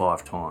total of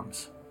 5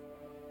 times.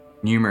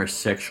 Numerous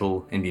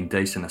sexual and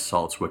indecent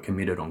assaults were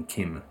committed on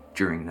Kim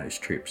during those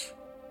trips.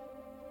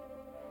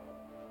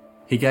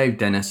 He gave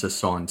Dennis a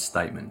signed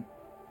statement.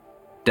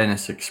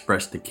 Dennis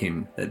expressed to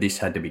Kim that this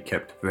had to be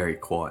kept very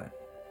quiet.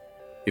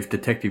 If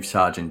Detective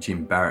Sergeant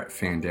Jim Barrett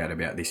found out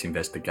about this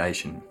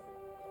investigation,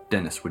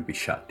 Dennis would be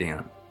shut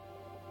down.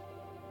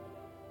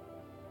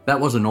 That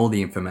wasn't all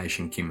the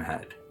information Kim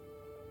had.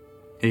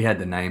 He had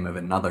the name of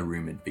another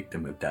rumoured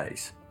victim of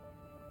Day's.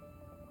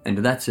 And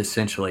that's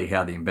essentially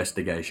how the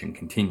investigation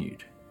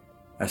continued.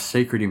 A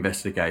secret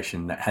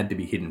investigation that had to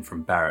be hidden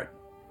from Barrett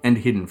and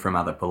hidden from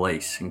other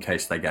police in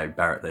case they gave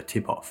Barrett their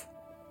tip-off.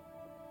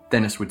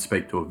 Dennis would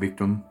speak to a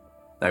victim,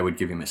 they would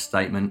give him a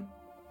statement,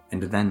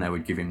 and then they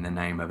would give him the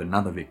name of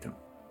another victim.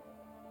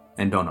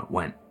 And on it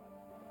went.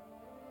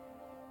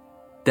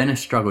 Dennis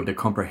struggled to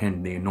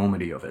comprehend the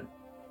enormity of it.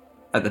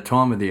 At the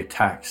time of the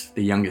attacks,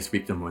 the youngest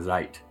victim was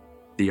 8,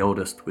 the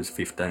eldest was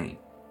 15.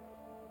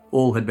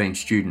 All had been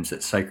students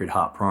at Sacred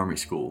Heart Primary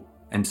School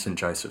and St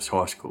Joseph's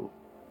High School.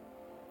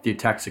 The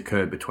attacks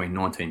occurred between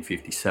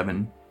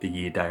 1957, the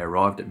year Day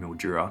arrived at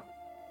Mildura,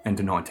 and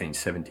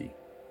 1970.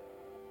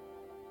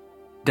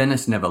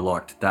 Dennis never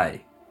liked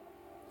Day,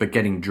 but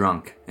getting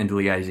drunk and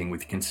liaising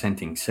with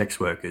consenting sex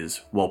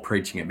workers while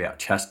preaching about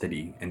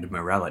chastity and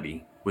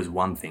morality was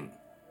one thing.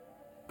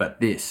 But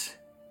this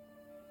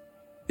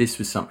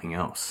was something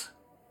else.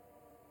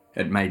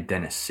 It made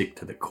Dennis sick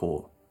to the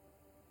core.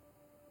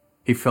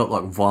 He felt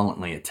like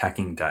violently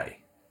attacking Day,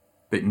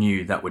 but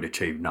knew that would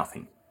achieve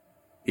nothing.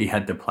 He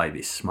had to play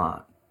this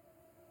smart.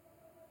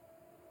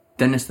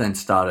 Dennis then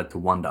started to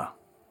wonder,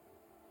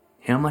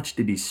 how much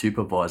did his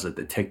supervisor,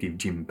 Detective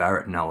Jim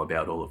Barrett, know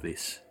about all of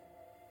this?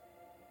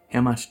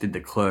 How much did the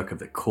clerk of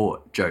the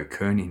court, Joe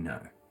Kearney,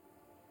 know?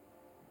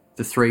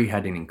 The 3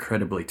 had an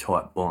incredibly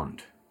tight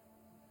bond.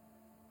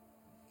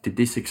 Did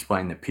this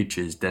explain the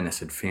pictures Dennis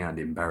had found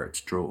in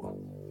Barrett's drawer?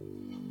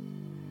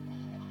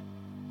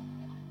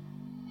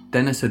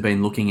 Dennis had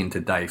been looking into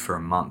Day for a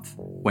month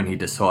when he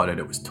decided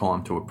it was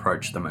time to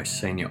approach the most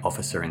senior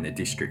officer in the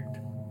district,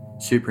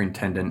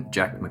 Superintendent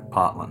Jack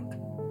McPartland.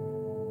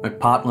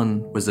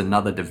 McPartland was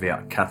another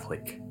devout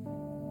Catholic,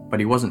 but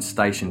he wasn't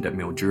stationed at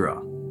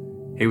Mildura.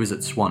 He was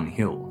at Swan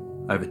Hill,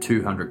 over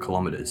 200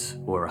 kilometres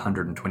or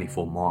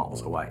 124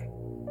 miles away.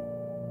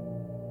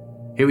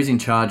 He was in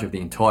charge of the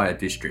entire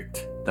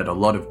district that a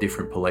lot of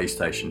different police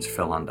stations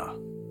fell under,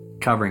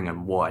 covering a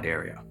wide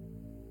area.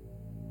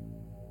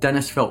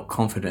 Dennis felt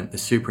confident the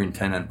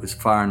superintendent was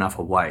far enough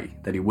away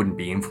that he wouldn't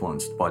be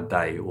influenced by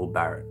Day or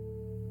Barrett.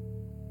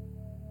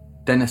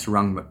 Dennis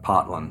rung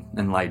McPartland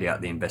and laid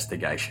out the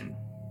investigation.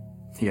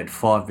 He had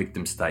 5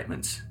 victim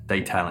statements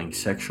detailing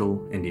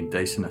sexual and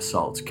indecent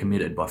assaults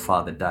committed by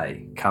Father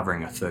Day,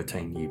 covering a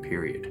 13-year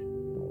period.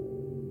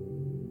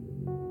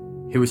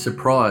 He was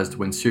surprised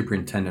when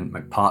Superintendent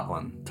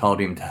McPartland told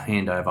him to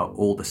hand over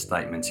all the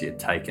statements he had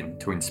taken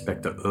to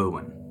Inspector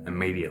Irwin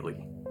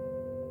immediately.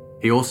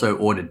 He also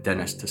ordered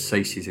Dennis to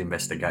cease his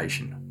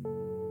investigation.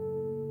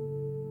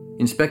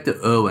 Inspector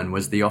Irwin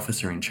was the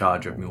officer in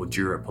charge of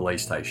Mildura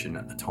Police Station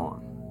at the time,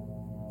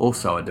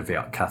 also a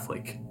devout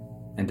Catholic,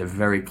 and a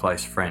very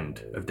close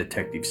friend of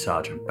Detective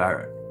Sergeant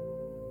Barrett.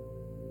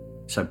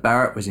 So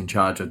Barrett was in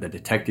charge of the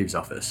detective's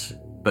office,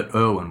 but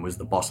Irwin was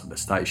the boss of the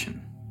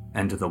station,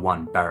 and the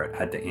one Barrett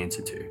had to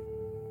answer to.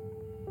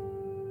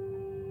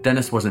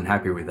 Dennis wasn't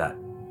happy with that.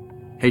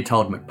 He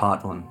told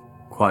McPartland,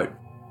 quote,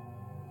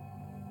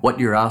 "What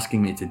you're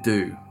asking me to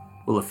do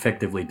will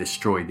effectively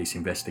destroy this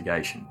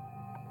investigation."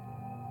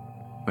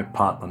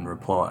 McPartland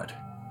replied,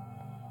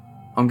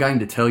 "I'm going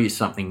to tell you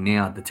something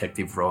now,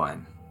 Detective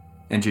Ryan,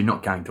 and you're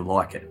not going to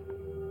like it.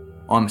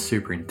 I'm a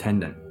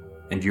superintendent,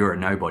 and you're a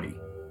nobody.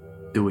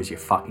 Do as you're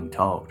fucking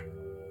told."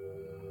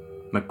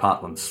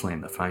 McPartland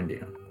slammed the phone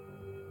down.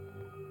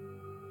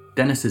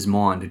 Dennis's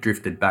mind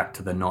drifted back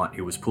to the night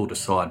he was pulled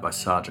aside by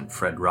Sergeant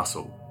Fred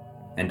Russell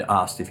and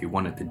asked if he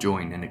wanted to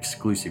join an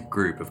exclusive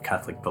group of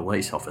Catholic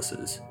police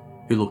officers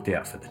who looked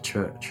out for the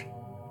church,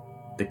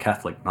 the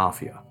Catholic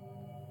Mafia.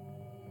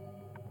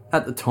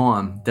 At the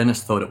time,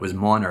 Dennis thought it was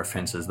minor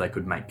offences they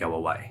could make go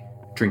away: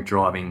 drink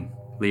driving,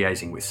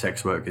 liaising with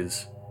sex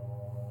workers.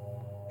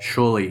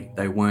 Surely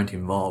they weren't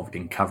involved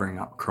in covering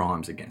up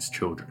crimes against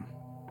children.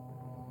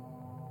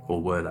 Or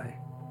were they?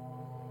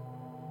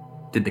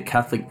 Did the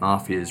Catholic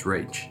Mafia's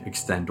reach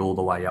extend all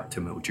the way up to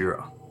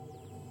Mildura?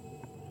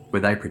 Were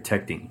they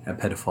protecting a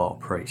pedophile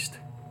priest?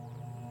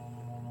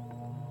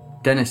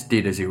 Dennis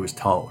did as he was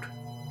told.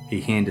 He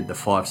handed the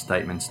 5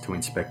 statements to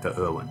Inspector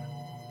Irwin.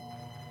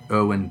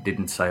 Irwin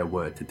didn't say a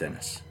word to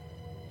Dennis.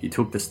 He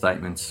took the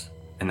statements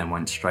and then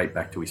went straight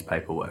back to his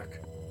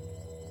paperwork.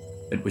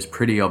 It was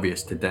pretty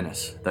obvious to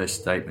Dennis those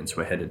statements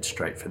were headed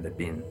straight for the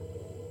bin.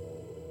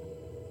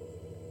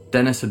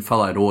 Dennis had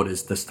followed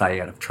orders to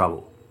stay out of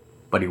trouble,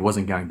 but he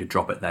wasn't going to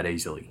drop it that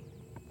easily.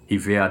 He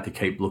vowed to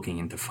keep looking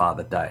into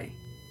Father Day.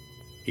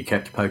 He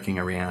kept poking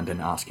around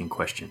and asking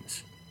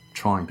questions,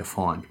 trying to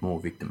find more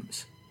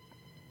victims.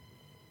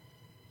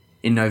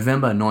 In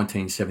November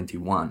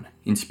 1971,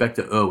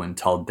 Inspector Irwin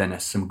told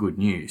Dennis some good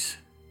news.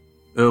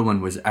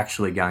 Irwin was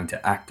actually going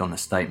to act on the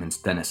statements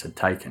Dennis had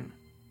taken.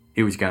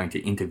 He was going to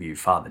interview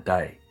Father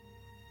Day.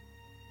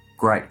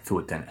 Great,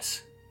 thought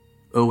Dennis.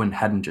 Irwin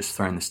hadn't just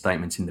thrown the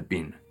statements in the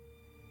bin.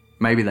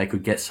 Maybe they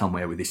could get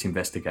somewhere with this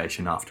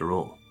investigation after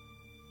all.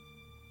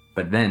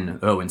 But then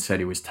Irwin said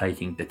he was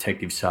taking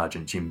Detective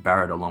Sergeant Jim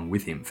Barrett along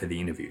with him for the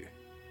interview.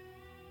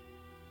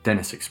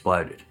 Dennis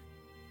exploded.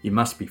 "You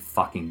must be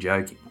fucking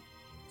joking.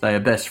 They are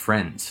best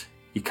friends.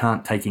 You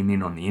can't take him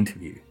in on the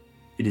interview.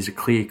 It is a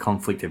clear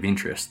conflict of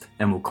interest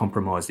and will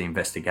compromise the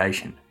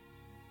investigation."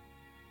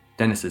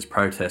 Dennis's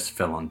protest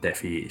fell on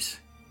deaf ears.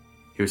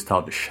 He was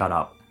told to shut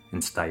up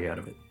and stay out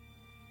of it.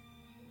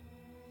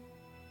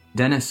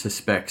 Dennis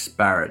suspects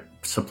Barrett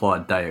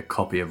supplied Day a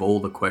copy of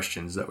all the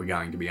questions that were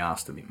going to be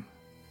asked of him,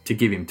 to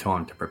give him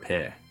time to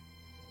prepare.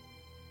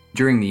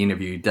 During the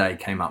interview, Day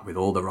came up with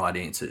all the right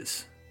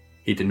answers.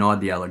 He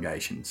denied the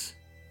allegations,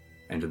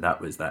 and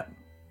that was that.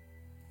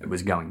 It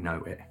was going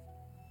nowhere.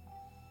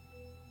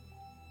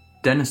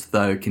 Dennis,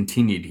 though,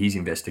 continued his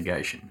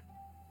investigation.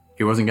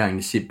 He wasn't going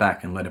to sit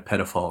back and let a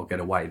pedophile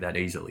get away that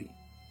easily.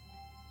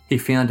 He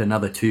found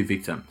another 2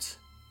 victims.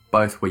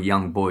 Both were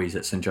young boys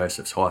at St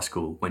Joseph's High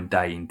School when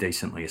Day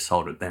indecently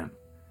assaulted them.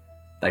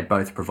 They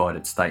both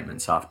provided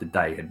statements after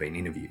Day had been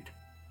interviewed.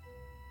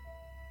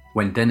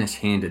 When Dennis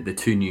handed the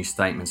 2 new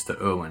statements to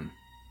Irwin,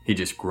 he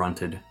just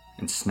grunted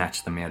and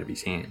snatched them out of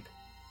his hand.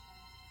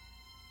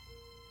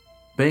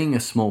 Being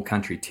a small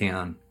country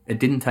town, it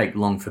didn't take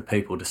long for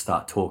people to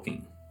start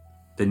talking.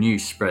 The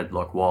news spread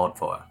like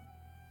wildfire.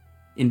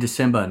 In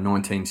December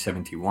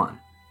 1971,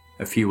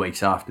 a few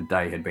weeks after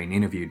Day had been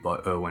interviewed by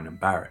Irwin and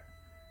Barrett,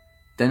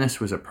 Dennis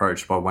was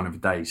approached by one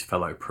of Day's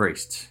fellow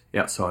priests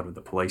outside of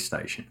the police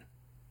station.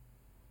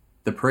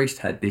 The priest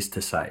had this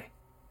to say: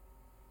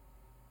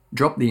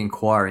 "Drop the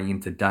inquiry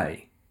into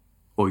Day,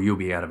 or you'll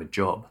be out of a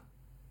job."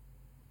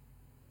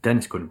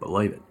 Dennis couldn't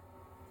believe it.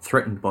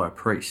 Threatened by a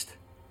priest.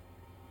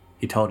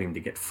 He told him to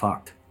get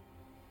fucked.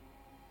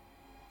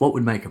 What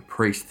would make a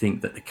priest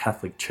think that the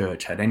Catholic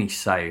Church had any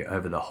say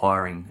over the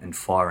hiring and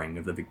firing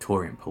of the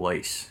Victorian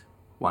police,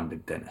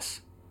 wondered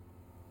Dennis.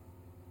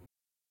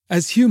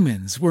 As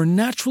humans, we're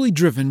naturally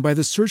driven by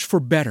the search for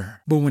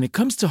better. But when it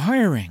comes to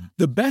hiring,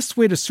 the best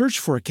way to search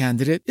for a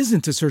candidate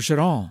isn't to search at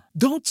all.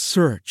 Don't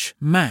search,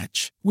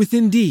 match with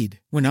Indeed.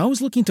 When I was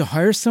looking to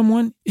hire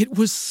someone, it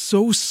was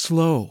so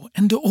slow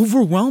and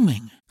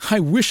overwhelming.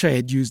 I wish I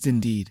had used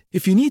Indeed.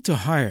 If you need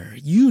to hire,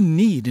 you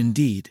need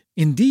Indeed.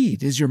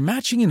 Indeed is your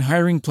matching and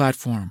hiring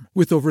platform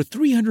with over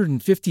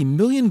 350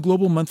 million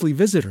global monthly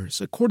visitors,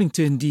 according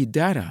to Indeed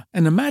data,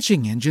 and a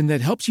matching engine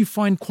that helps you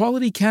find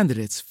quality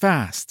candidates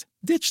fast.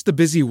 Ditch the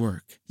busy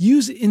work.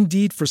 Use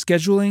Indeed for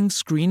scheduling,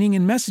 screening,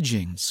 and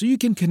messaging so you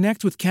can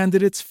connect with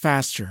candidates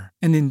faster.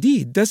 And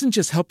Indeed doesn't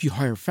just help you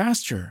hire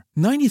faster.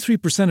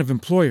 93% of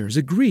employers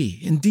agree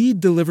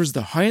Indeed delivers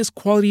the highest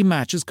quality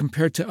matches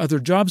compared to other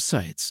job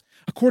sites,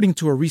 according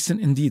to a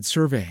recent Indeed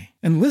survey.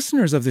 And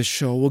listeners of this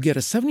show will get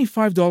a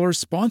 $75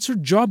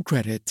 sponsored job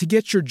credit to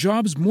get your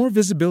jobs more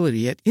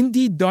visibility at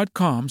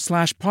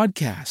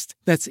Indeed.com/podcast.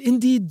 That's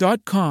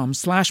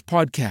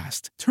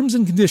Indeed.com/podcast. Terms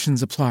and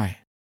conditions apply.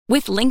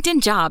 With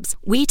LinkedIn Jobs,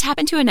 we tap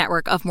into a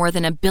network of more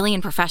than 1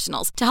 billion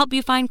professionals to help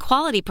you find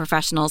quality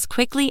professionals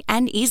quickly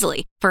and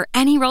easily for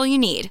any role you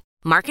need.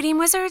 Marketing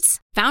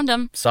wizards? Found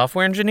them.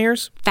 Software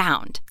engineers?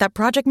 Found. That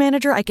project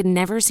manager I could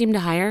never seem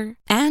to hire?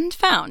 And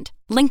found.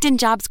 LinkedIn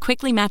Jobs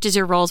quickly matches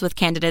your roles with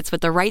candidates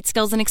with the right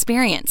skills and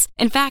experience.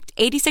 In fact,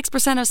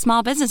 86% of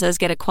small businesses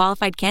get a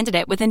qualified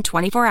candidate within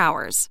 24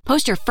 hours.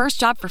 Post your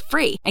first job for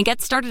free and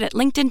get started at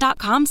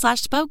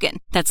linkedin.com/spoken.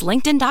 That's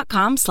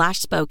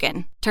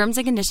linkedin.com/spoken. Terms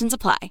and conditions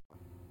apply.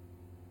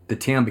 The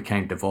town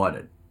became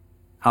divided.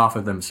 Half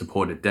of them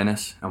supported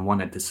Dennis and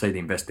wanted to see the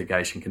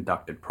investigation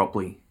conducted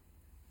properly.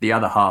 The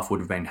other half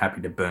would have been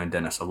happy to burn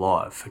Dennis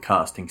alive for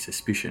casting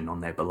suspicion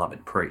on their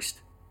beloved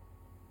priest.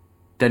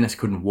 Dennis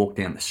couldn't walk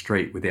down the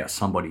street without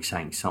somebody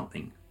saying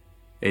something,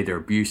 either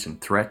abuse and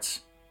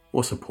threats,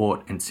 or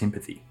support and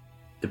sympathy,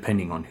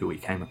 depending on who he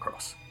came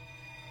across.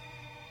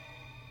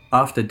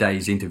 After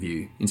Day's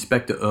interview,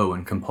 Inspector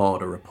Irwin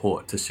compiled a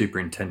report to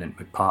Superintendent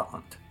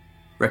McPartland,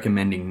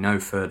 recommending no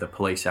further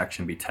police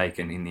action be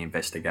taken in the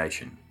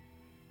investigation.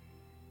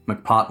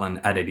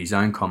 McPartland added his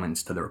own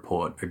comments to the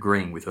report,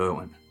 agreeing with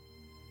Irwin.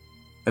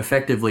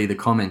 Effectively, the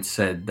comments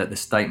said that the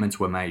statements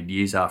were made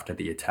years after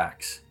the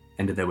attacks,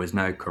 and there was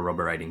no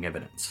corroborating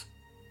evidence.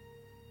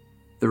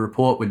 The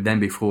report would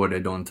then be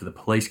forwarded on to the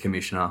Police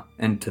Commissioner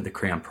and to the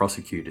Crown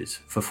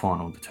Prosecutors for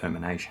final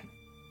determination.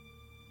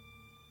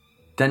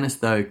 Dennis,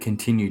 though,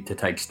 continued to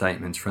take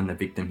statements from the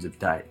victims of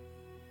Day.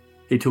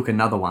 He took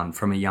another one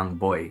from a young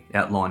boy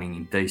outlining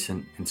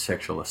indecent and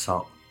sexual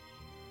assault.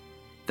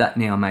 That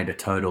now made a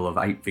total of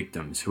 8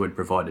 victims who had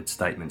provided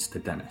statements to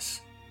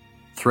Dennis.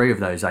 3 of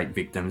those 8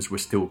 victims were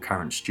still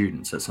current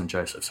students at St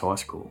Joseph's High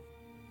School,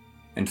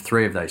 and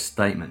 3 of those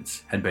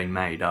statements had been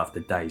made after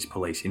Day's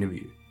police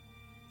interview,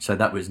 so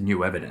that was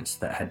new evidence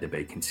that had to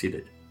be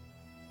considered.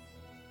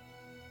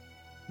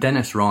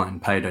 Dennis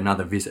Ryan paid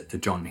another visit to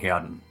John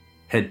Howden,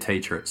 head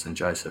teacher at St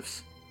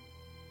Joseph's.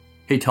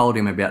 He told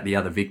him about the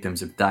other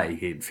victims of Day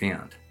he had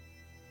found,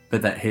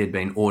 but that he had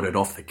been ordered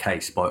off the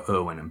case by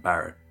Irwin and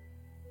Barrett,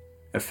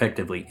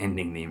 effectively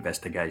ending the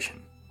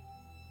investigation.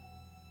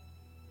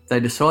 They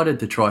decided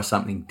to try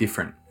something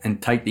different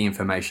and take the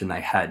information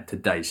they had to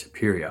Day's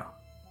superior,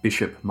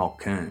 Bishop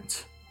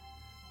Mulcairns.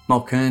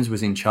 Mulcairns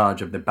was in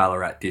charge of the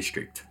Ballarat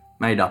district,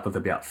 made up of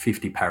about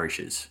 50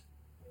 parishes.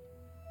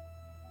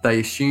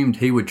 They assumed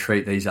he would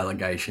treat these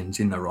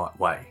allegations in the right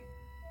way.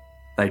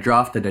 They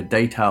drafted a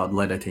detailed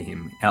letter to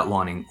him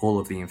outlining all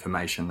of the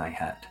information they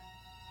had.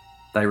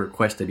 They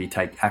requested he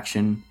take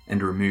action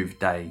and remove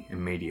Day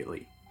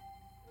immediately.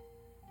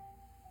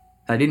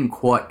 They didn't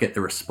quite get the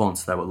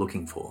response they were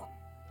looking for.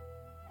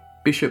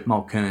 Bishop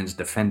Mulcairns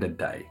defended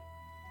Day,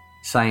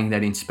 saying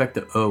that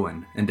Inspector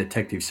Irwin and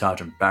Detective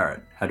Sergeant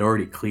Barrett had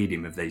already cleared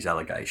him of these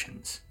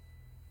allegations.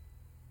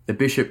 The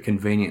bishop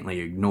conveniently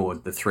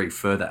ignored the 3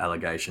 further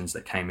allegations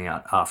that came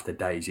out after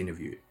Day's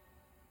interview.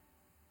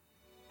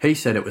 He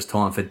said it was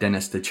time for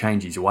Dennis to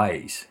change his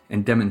ways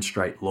and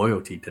demonstrate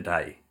loyalty to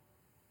Day.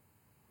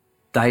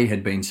 Day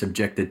had been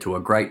subjected to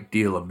a great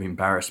deal of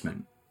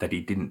embarrassment that he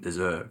didn't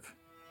deserve.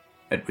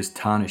 It was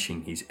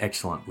tarnishing his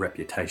excellent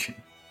reputation.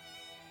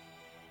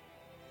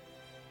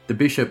 The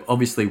bishop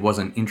obviously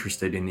wasn't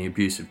interested in the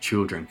abuse of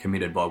children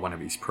committed by one of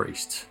his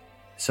priests,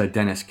 so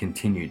Dennis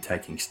continued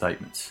taking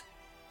statements.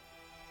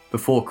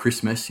 Before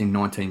Christmas in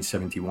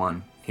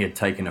 1971, he had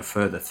taken a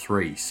further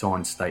 3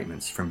 signed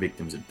statements from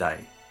victims of Day.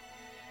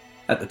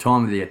 At the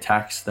time of the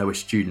attacks, they were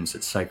students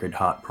at Sacred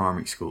Heart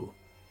Primary School,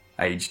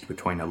 aged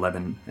between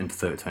 11 and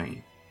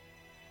 13.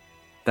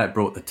 That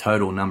brought the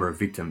total number of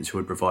victims who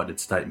had provided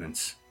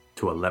statements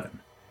to 11.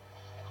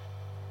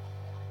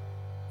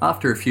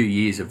 After a few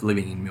years of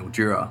living in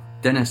Mildura,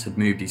 Dennis had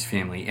moved his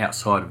family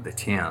outside of the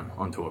town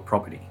onto a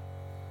property.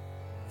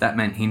 That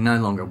meant he no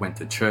longer went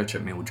to church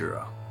at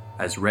Mildura,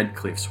 as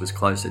Redcliffe's was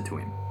closer to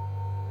him.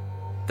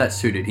 That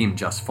suited him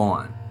just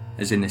fine,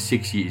 as in the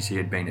 6 years he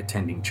had been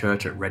attending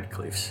church at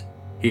Redcliffe's,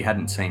 he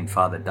hadn't seen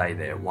Father Day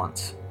there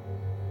once.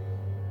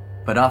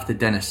 But after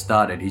Dennis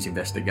started his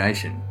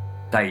investigation,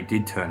 Day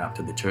did turn up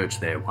to the church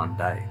there one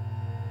day.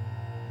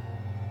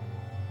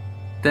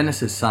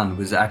 Dennis's son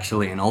was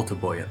actually an altar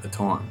boy at the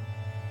time.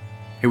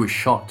 He was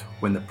shocked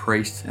when the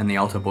priest and the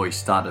altar boy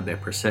started their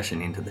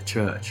procession into the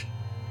church,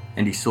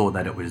 and he saw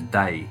that it was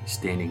Day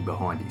standing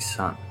behind his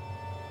son.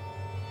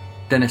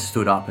 Dennis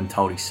stood up and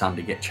told his son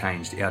to get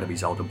changed out of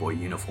his altar boy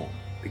uniform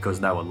because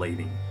they were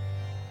leaving.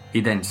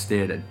 He then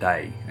stared at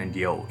Day and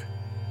yelled,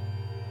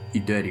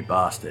 "You dirty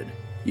bastard,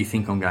 you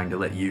think I'm going to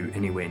let you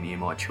anywhere near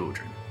my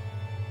children?"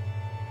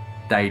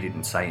 Day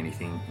didn't say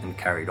anything and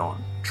carried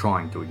on,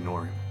 trying to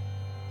ignore him,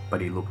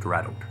 but he looked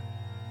rattled.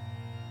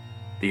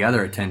 The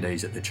other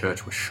attendees at the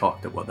church were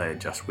shocked at what they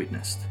had just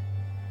witnessed.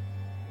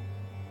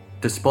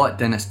 Despite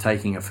Dennis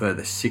taking a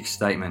further 6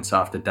 statements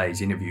after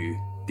Day's interview,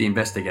 the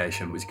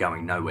investigation was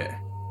going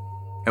nowhere.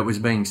 It was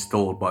being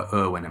stalled by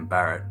Irwin and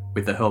Barrett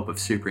with the help of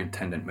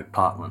Superintendent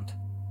McPartland.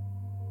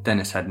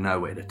 Dennis had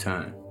nowhere to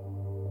turn.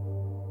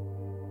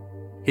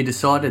 He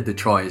decided to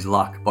try his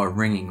luck by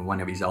ringing one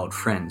of his old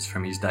friends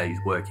from his days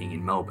working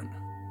in Melbourne,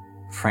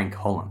 Frank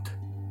Holland,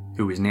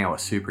 who was now a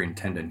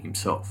superintendent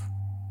himself.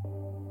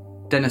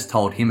 Dennis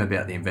told him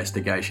about the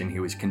investigation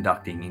he was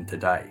conducting into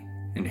Day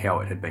and how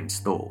it had been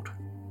stalled.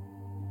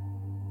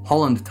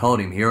 Holland told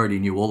him he already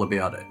knew all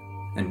about it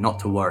and not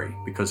to worry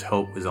because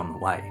help was on the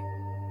way.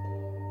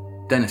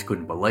 Dennis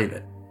couldn't believe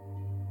it.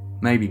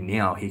 Maybe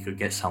now he could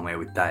get somewhere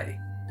with Day.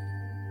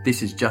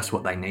 This is just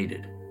what they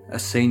needed, a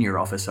senior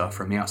officer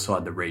from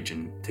outside the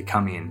region to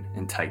come in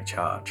and take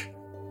charge.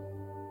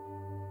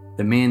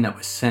 The man that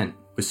was sent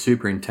was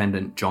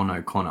Superintendent John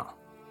O'Connor,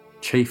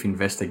 Chief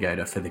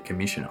Investigator for the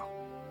Commissioner.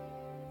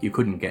 You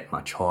couldn't get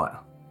much higher.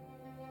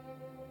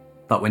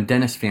 But when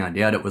Dennis found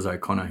out it was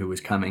O'Connor who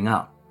was coming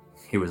up,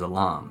 he was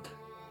alarmed.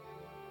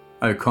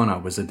 O'Connor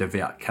was a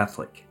devout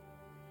Catholic.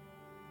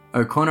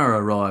 O'Connor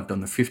arrived on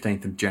the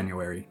 15th of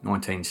January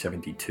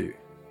 1972.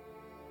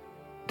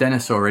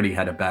 Dennis already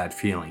had a bad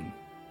feeling,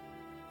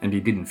 and he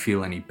didn't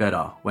feel any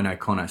better when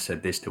O'Connor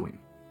said this to him.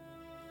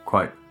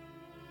 Quote,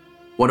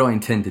 "What I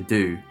intend to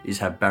do is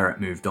have Barrett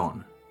moved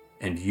on,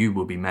 and you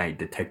will be made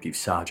Detective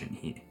Sergeant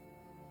here."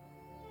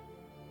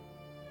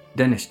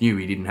 Dennis knew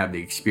he didn't have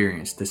the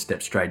experience to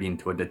step straight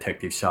into a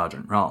Detective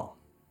Sergeant role.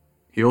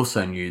 He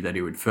also knew that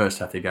he would first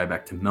have to go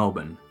back to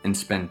Melbourne and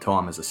spend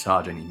time as a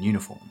sergeant in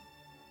uniform.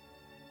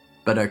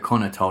 But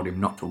O'Connor told him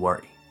not to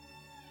worry.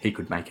 He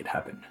could make it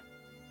happen.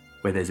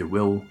 Where there's a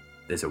will,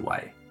 there's a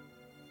way.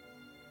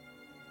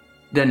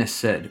 Dennis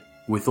said,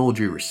 with all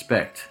due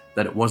respect,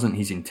 that it wasn't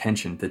his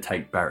intention to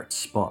take Barrett's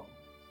spot.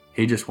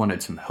 He just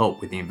wanted some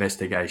help with the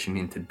investigation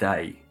into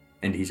Day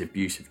and his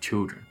abuse of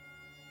children.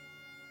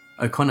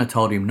 O'Connor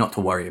told him not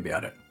to worry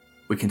about it.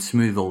 We can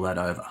smooth all that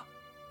over.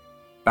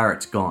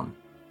 Barrett's gone.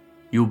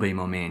 You'll be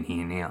my man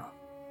here now.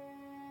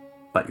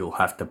 But you'll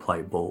have to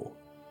play ball.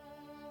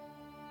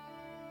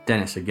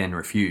 Dennis again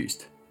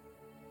refused.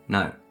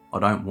 "No, I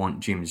don't want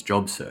Jim's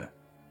job, sir.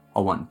 I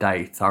want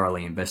Day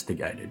thoroughly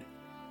investigated.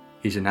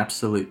 He's an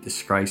absolute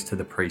disgrace to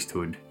the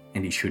priesthood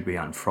and he should be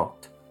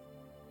unfrocked."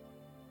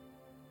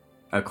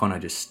 O'Connor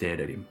just stared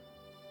at him,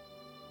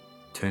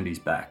 turned his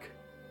back,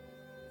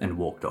 and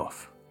walked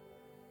off.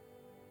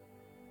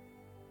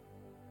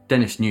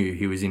 Dennis knew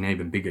he was in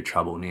even bigger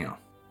trouble now.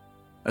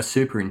 A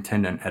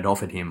superintendent had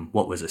offered him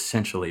what was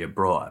essentially a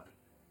bribe.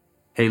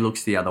 He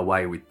looks the other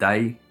way with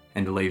Day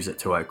and leaves it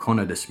to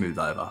O'Connor to smooth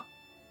over.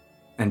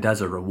 And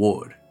as a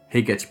reward,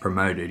 he gets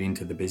promoted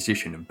into the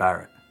position of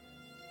Barrett.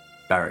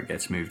 Barrett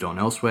gets moved on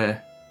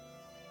elsewhere.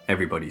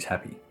 Everybody's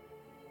happy.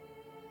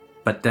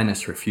 But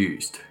Dennis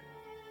refused.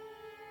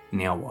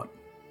 Now what?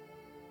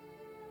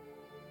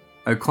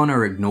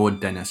 O'Connor ignored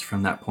Dennis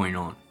from that point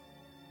on.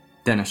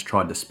 Dennis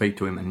tried to speak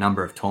to him a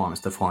number of times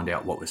to find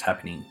out what was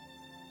happening.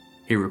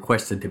 He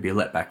requested to be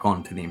let back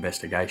on to the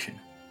investigation.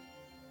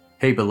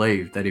 He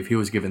believed that if he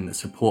was given the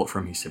support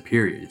from his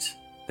superiors,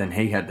 then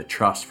he had the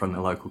trust from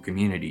the local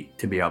community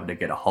to be able to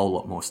get a whole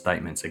lot more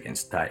statements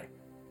against Day.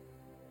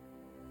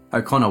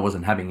 O'Connor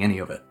wasn't having any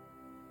of it.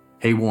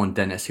 He warned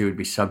Dennis he would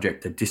be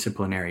subject to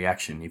disciplinary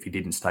action if he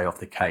didn't stay off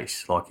the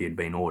case like he had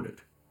been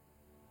ordered.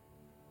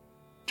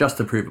 Just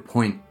to prove a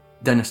point,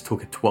 Dennis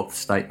took a 12th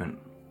statement.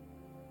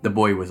 The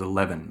boy was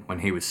 11 when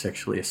he was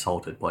sexually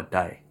assaulted by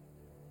Day.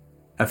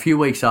 A few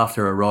weeks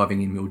after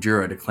arriving in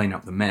Mildura to clean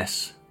up the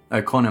mess,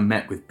 O'Connor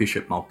met with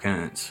Bishop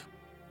Mulcairns.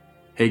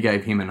 He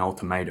gave him an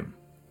ultimatum.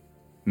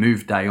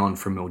 Move Day on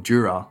from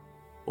Mildura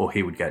or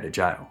he would go to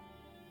jail.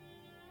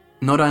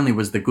 Not only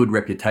was the good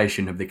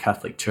reputation of the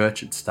Catholic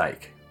Church at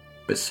stake,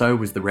 but so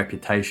was the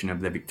reputation of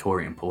the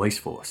Victorian Police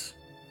Force.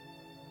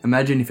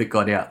 Imagine if it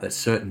got out that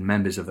certain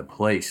members of the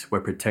police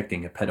were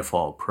protecting a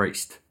pedophile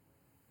priest.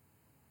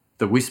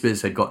 The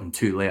whispers had gotten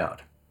too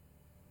loud.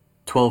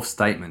 12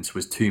 statements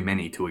was too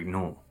many to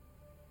ignore.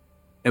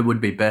 It would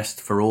be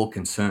best for all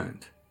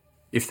concerned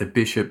if the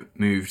bishop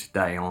moved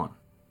Day on.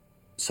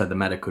 so the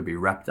matter could be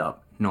wrapped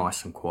up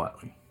nice and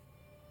quietly.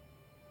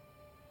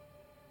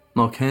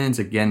 Mulcairns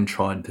again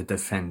tried to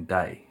defend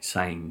Day,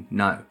 saying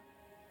no,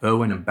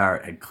 Irwin and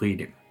Barrett had cleared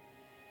him.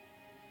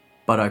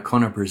 But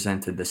O'Connor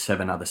presented the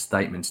 7 other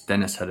statements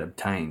Dennis had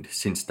obtained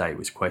since Day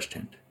was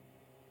questioned.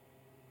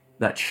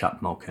 That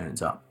shut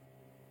Mulcairns up.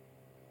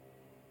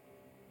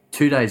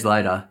 2 days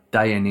later,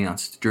 Day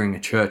announced during a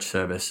church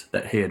service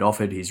that he had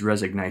offered his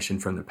resignation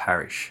from the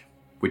parish,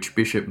 which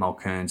Bishop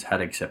Mulcairns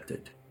had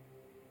accepted.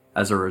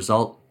 As a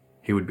result,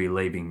 he would be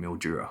leaving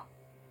Mildura.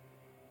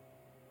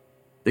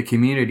 The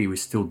community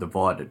was still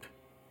divided.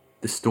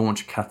 The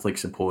staunch Catholic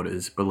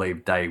supporters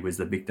believed Day was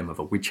the victim of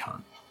a witch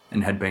hunt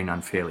and had been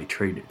unfairly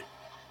treated.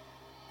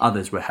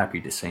 Others were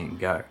happy to see him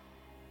go.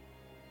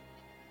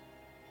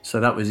 So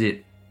that was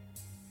it.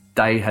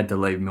 Day had to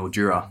leave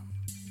Mildura.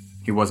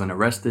 He wasn't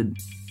arrested,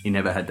 he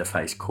never had to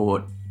face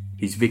court,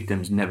 his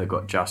victims never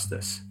got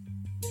justice.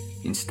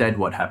 Instead,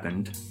 what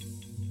happened?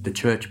 The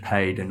church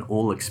paid an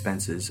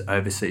all-expenses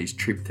overseas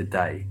trip to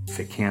Day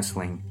for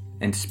counselling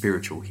and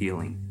spiritual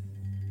healing.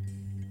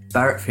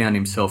 Barrett found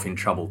himself in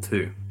trouble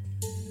too.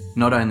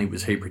 Not only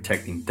was he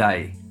protecting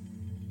Day,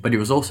 but he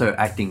was also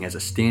acting as a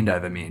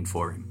standover man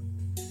for him.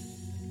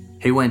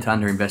 He went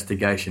under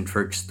investigation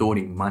for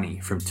extorting money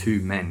from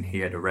 2 men he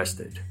had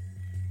arrested.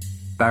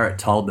 Barrett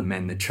told the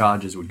men the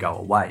charges would go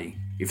away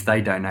if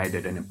they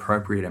donated an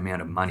appropriate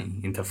amount of money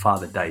into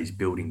Father Day's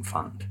building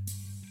fund.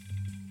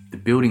 The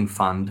building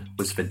fund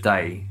was for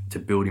Day to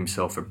build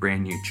himself a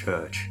brand new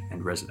church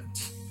and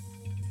residence.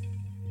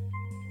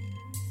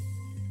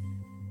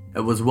 It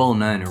was well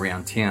known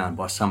around town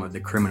by some of the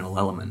criminal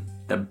element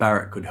that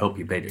Barrett could help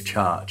you beat a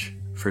charge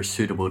for a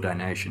suitable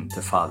donation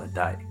to Father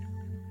Day.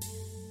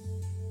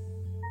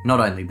 Not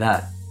only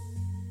that,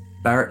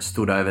 Barrett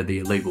stood over the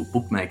illegal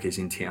bookmakers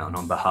in town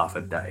on behalf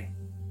of Day.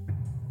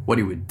 What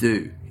he would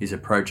do is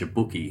approach a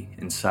bookie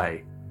and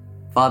say,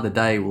 "Father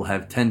Day will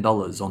have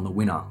 $10 on the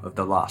winner of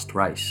the last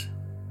race."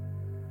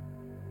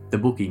 The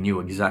bookie knew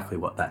exactly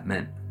what that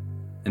meant,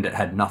 and it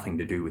had nothing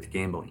to do with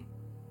gambling.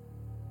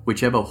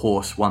 Whichever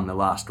horse won the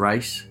last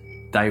race,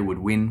 Day would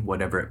win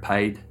whatever it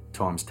paid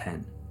times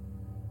 10.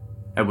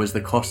 It was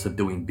the cost of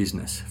doing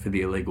business for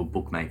the illegal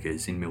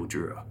bookmakers in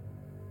Mildura.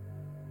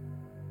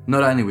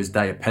 Not only was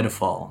Day a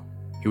pedophile,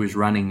 he was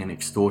running an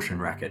extortion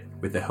racket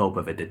with the help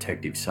of a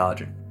detective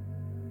sergeant.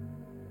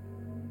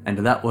 And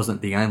that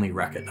wasn't the only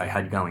racket they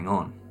had going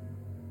on.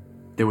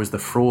 There was the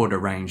fraud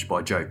arranged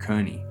by Joe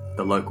Kearney,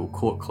 the local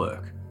court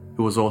clerk,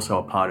 who was also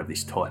a part of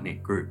this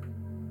tight-knit group.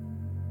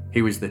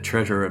 He was the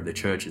treasurer of the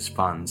church's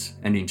funds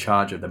and in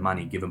charge of the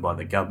money given by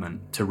the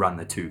government to run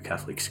the 2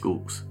 Catholic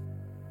schools.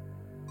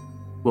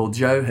 Well,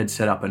 Joe had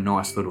set up a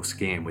nice little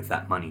scam with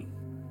that money.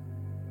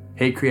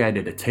 He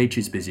created a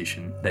teacher's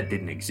position that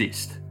didn't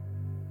exist,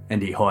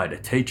 and he hired a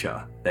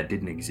teacher that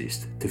didn't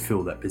exist to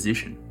fill that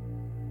position.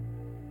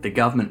 The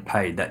government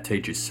paid that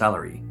teacher's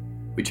salary,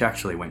 which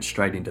actually went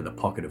straight into the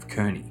pocket of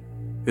Kearney,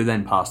 who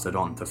then passed it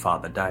on to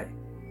Father Day.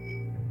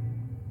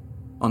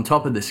 On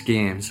top of the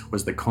scams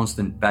was the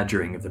constant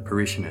badgering of the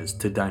parishioners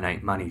to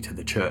donate money to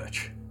the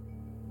church.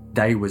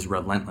 Day was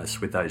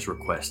relentless with those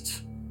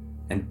requests,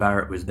 and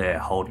Barrett was there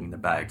holding the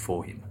bag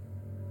for him,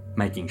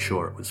 making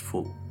sure it was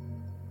full.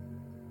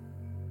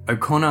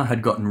 O'Connor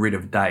had gotten rid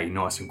of Day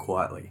nice and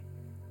quietly,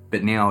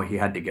 but now he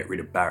had to get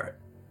rid of Barrett.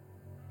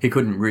 He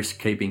couldn't risk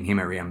keeping him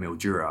around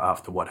Mildura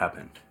after what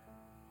happened.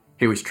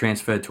 He was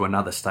transferred to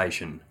another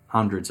station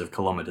hundreds of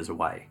kilometres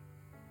away,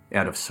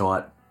 out of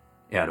sight,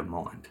 out of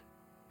mind.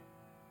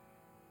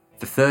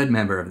 The third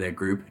member of their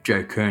group,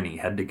 Joe Kearney,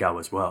 had to go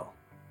as well.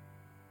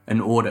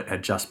 An audit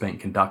had just been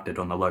conducted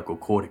on the local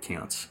court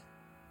accounts.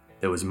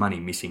 There was money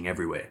missing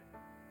everywhere.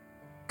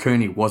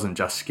 Kearney wasn't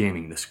just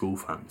scamming the school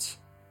funds,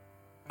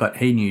 but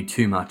he knew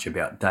too much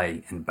about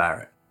Day and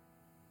Barrett.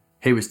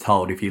 He was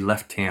told if he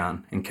left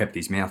town and kept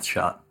his mouth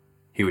shut,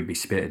 he would be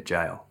spared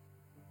jail.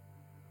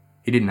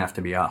 He didn't have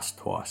to be asked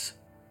twice.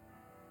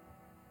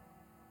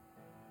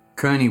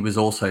 Kearney was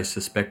also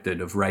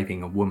suspected of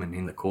raping a woman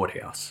in the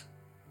courthouse,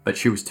 but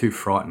she was too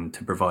frightened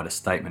to provide a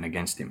statement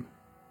against him,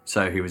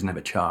 so he was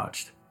never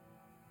charged.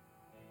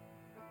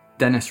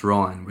 Dennis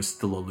Ryan was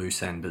still a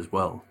loose end as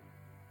well.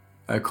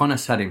 O'Connor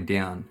sat him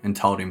down and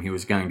told him he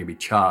was going to be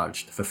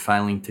charged for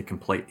failing to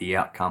complete the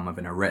outcome of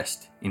an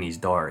arrest in his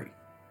diary.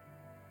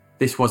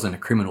 This wasn't a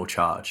criminal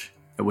charge,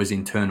 it was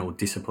internal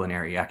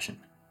disciplinary action.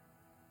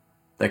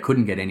 They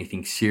couldn't get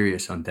anything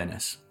serious on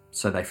Dennis,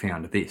 so they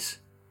found this.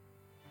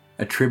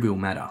 A trivial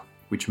matter,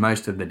 which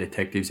most of the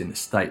detectives in the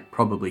state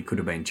probably could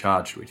have been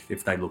charged with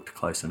if they looked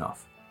close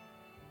enough.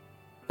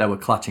 They were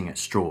clutching at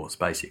straws,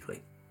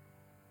 basically.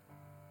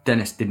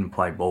 Dennis didn't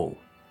play ball,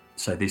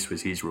 so this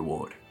was his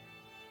reward.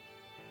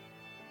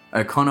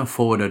 O'Connor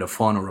forwarded a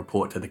final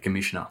report to the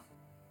Commissioner.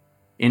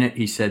 In it,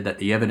 he said that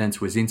the evidence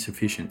was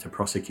insufficient to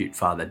prosecute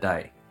Father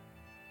Day.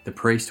 The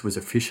priest was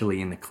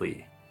officially in the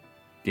clear.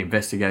 The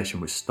investigation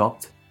was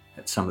stopped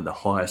at some of the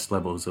highest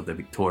levels of the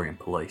Victorian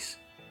Police.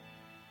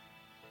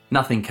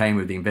 Nothing came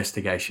of the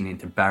investigation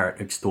into Barrett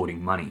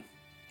extorting money.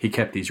 He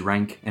kept his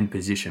rank and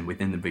position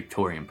within the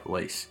Victorian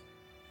Police.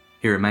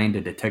 he remained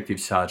a detective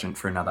sergeant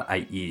for another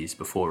 8 years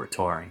before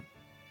retiring.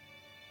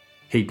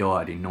 He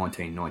died in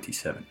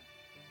 1997.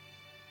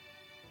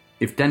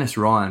 If Dennis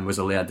Ryan was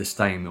allowed to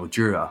stay in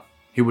Mildura,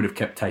 he would have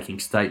kept taking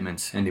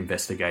statements and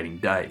investigating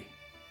Day.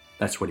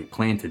 That's what he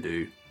planned to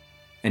do,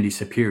 and his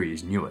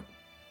superiors knew it.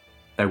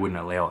 They wouldn't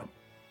allow it.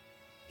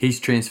 His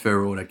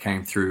transfer order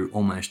came through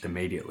almost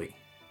immediately.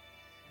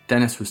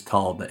 Dennis was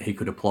told that he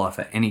could apply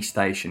for any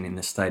station in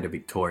the state of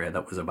Victoria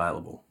that was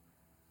available,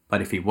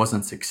 but if he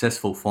wasn't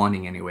successful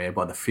finding anywhere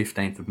by the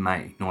 15th of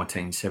May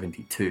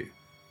 1972,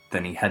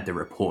 then he had to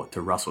report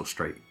to Russell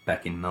Street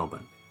back in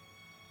Melbourne.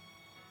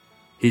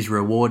 His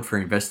reward for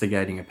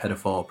investigating a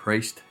pedophile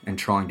priest and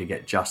trying to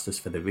get justice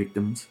for the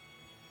victims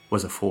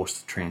was a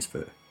forced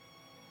transfer.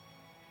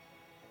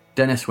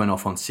 Dennis went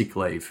off on sick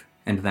leave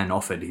and then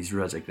offered his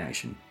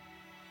resignation.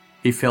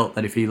 He felt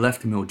that if he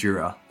left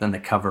Mildura, then the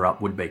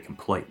cover-up would be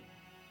complete.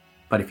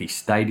 But if he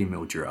stayed in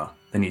Mildura,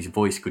 then his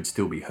voice could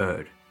still be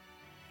heard.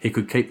 He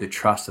could keep the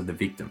trust of the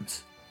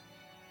victims.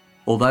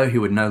 Although he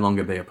would no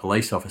longer be a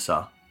police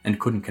officer and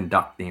couldn't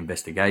conduct the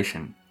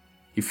investigation,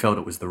 he felt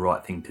it was the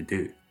right thing to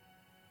do.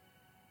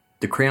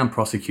 The Crown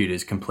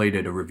prosecutors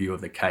completed a review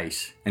of the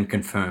case and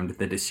confirmed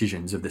the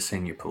decisions of the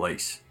senior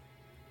police.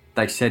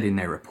 They said in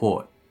their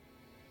report,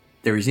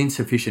 "There is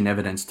insufficient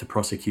evidence to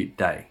prosecute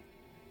Day.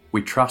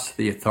 We trust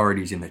the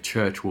authorities in the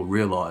church will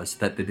realise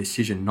that the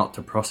decision not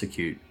to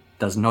prosecute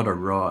does not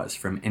arise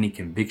from any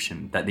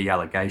conviction that the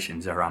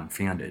allegations are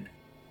unfounded."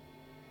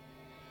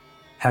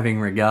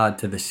 Having regard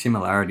to the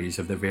similarities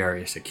of the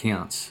various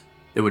accounts,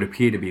 there would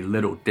appear to be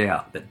little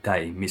doubt that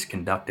Day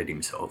misconducted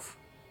himself.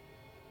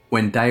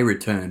 When Day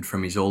returned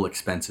from his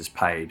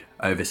all-expenses-paid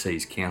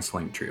overseas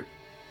counselling trip,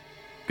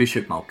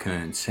 Bishop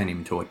Mulkern sent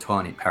him to a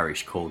tiny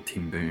parish called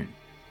Timboon,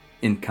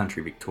 in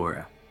country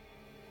Victoria.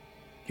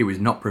 He was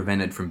not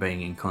prevented from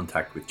being in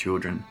contact with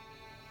children,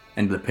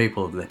 and the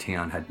people of the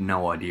town had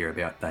no idea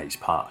about Day's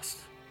past.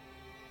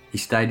 He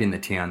stayed in the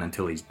town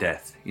until his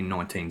death in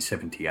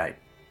 1978.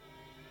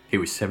 He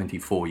was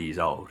 74 years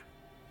old.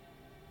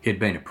 He had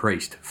been a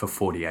priest for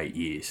 48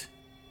 years.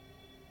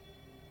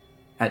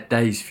 At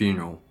Day's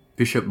funeral,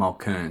 Bishop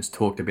Mulkerns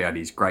talked about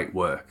his great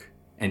work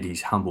and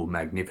his humble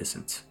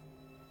magnificence.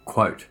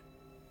 Quote,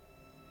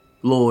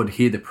 "Lord,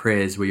 hear the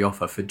prayers we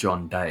offer for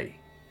John Day,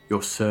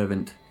 your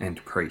servant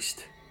and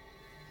priest.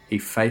 He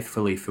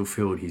faithfully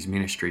fulfilled his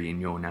ministry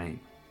in your name.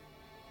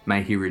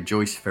 May he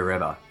rejoice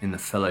forever in the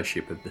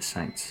fellowship of the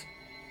saints."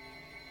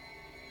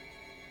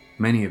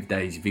 Many of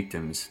Day's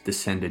victims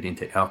descended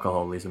into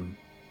alcoholism,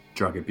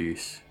 drug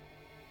abuse,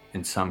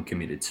 and some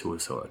committed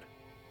suicide.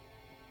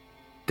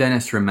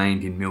 Dennis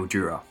remained in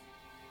Mildura.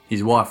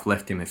 His wife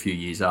left him a few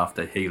years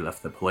after he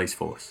left the police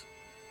force.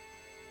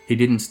 He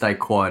didn't stay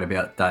quiet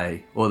about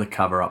Day or the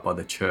cover-up by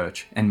the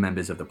church and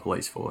members of the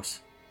police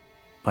force,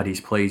 but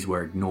his pleas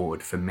were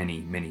ignored for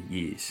many, many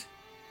years.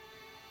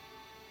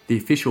 The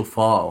official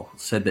file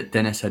said that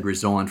Dennis had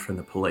resigned from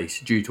the police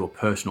due to a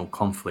personal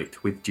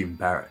conflict with Jim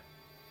Barrett,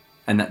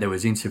 and that there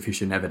was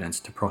insufficient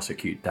evidence to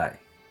prosecute Day.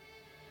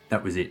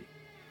 That was it.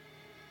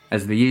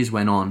 As the years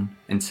went on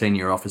and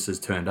senior officers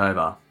turned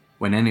over,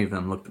 when any of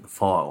them looked at the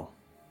file,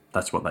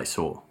 that's what they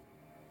saw.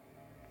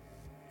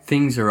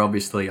 Things are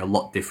obviously a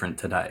lot different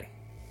today.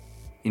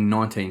 In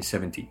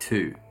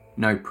 1972,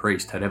 no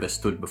priest had ever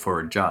stood before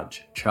a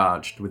judge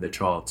charged with a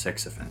child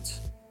sex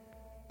offence.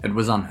 It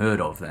was unheard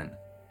of then.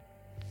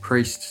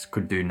 Priests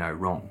could do no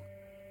wrong.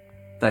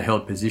 They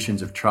held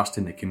positions of trust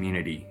in the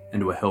community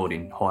and were held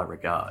in high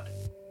regard.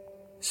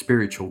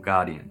 Spiritual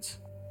guardians.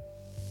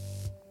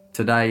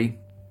 Today,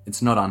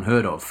 it's not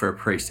unheard of for a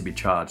priest to be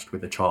charged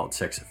with a child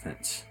sex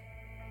offence.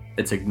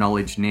 It's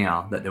acknowledged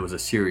now that there was a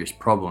serious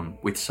problem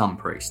with some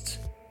priests,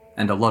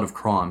 and a lot of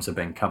crimes have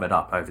been covered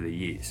up over the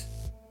years.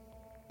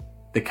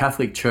 The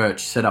Catholic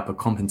Church set up a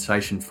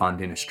compensation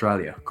fund in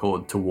Australia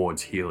called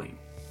Towards Healing,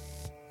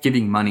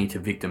 giving money to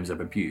victims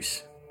of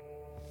abuse.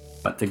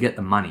 But to get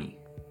the money,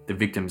 the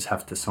victims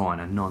have to sign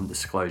a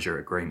non-disclosure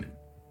agreement.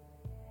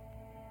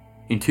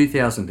 In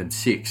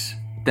 2006,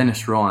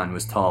 Dennis Ryan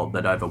was told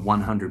that over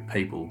 100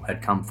 people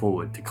had come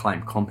forward to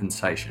claim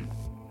compensation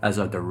as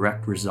a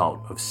direct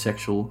result of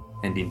sexual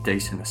and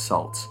indecent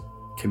assaults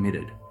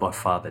committed by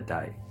Father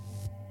Day.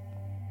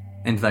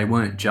 And they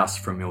weren't just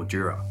from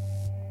Mildura.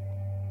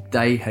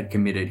 Day had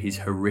committed his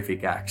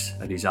horrific acts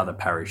at his other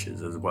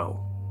parishes as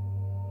well.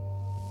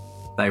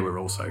 They were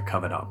also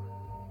covered up.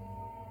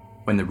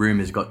 When the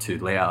rumours got too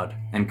loud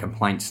and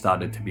complaints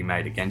started to be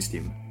made against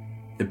him,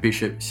 the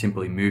bishop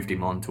simply moved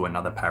him on to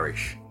another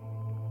parish.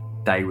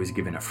 Day was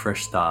given a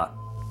fresh start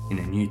in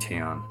a new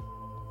town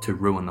to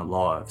ruin the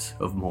lives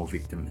of more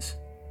victims.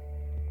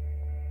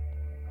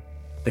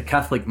 The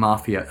Catholic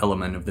mafia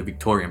element of the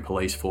Victorian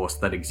police force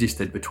that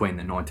existed between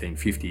the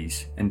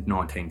 1950s and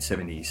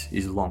 1970s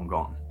is long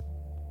gone.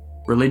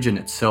 Religion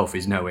itself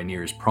is nowhere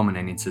near as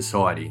prominent in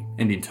society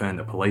and in turn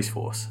the police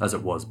force as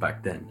it was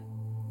back then.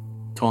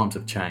 Times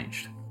have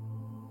changed.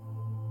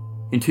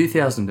 In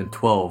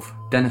 2012,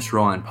 Dennis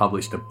Ryan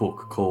published a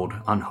book called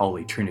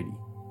Unholy Trinity,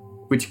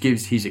 which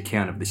gives his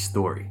account of this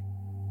story.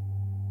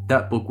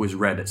 That book was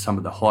read at some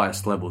of the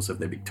highest levels of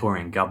the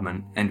Victorian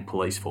government and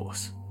police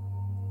force.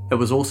 It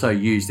was also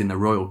used in the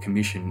Royal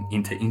Commission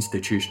into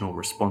Institutional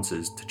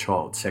Responses to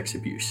Child Sex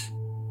Abuse.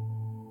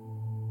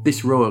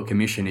 This Royal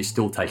Commission is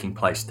still taking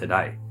place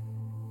today,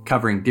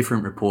 covering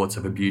different reports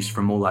of abuse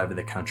from all over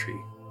the country.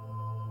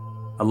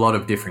 A lot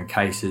of different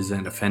cases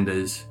and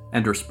offenders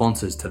and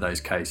responses to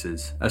those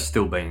cases are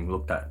still being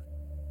looked at.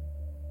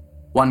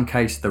 One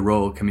case the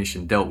Royal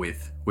Commission dealt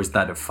with was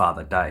that of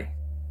Father Day.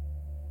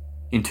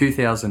 In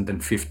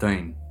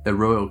 2015, the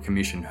Royal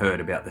Commission heard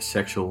about the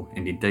sexual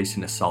and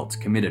indecent assaults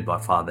committed by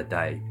Father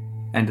Day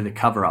and the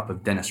cover-up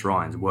of Dennis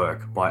Ryan's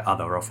work by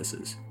other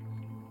officers.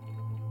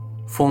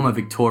 Former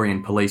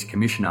Victorian Police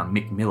Commissioner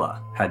Mick Miller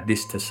had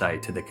this to say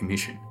to the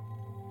Commission,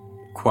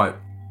 quote,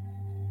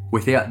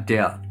 "Without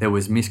doubt, there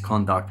was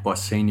misconduct by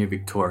senior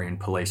Victorian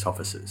police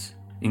officers,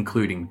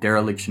 including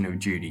dereliction of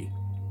duty,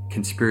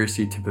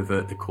 conspiracy to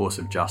pervert the course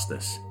of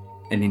justice,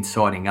 and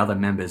inciting other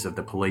members of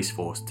the police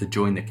force to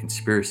join the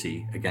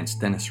conspiracy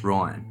against Dennis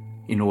Ryan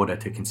in order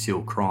to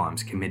conceal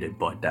crimes committed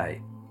by Day."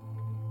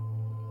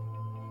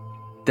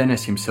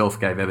 Dennis himself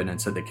gave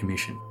evidence at the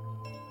Commission.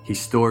 His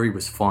story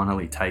was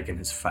finally taken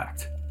as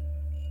fact.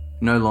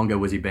 No longer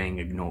was he being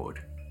ignored.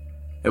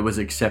 It was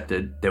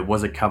accepted there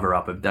was a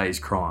cover-up of Day's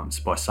crimes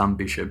by some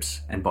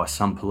bishops and by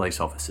some police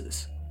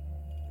officers.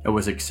 It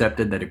was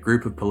accepted that a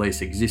group of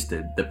police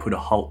existed that put a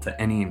halt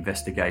to any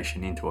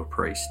investigation into a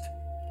priest.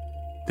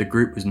 The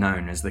group was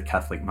known as the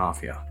Catholic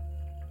Mafia.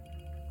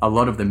 A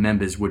lot of the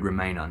members would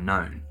remain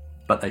unknown,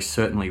 but they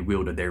certainly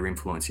wielded their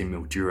influence in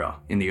Mildura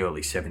in the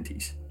early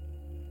 70s.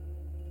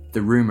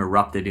 The room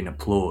erupted in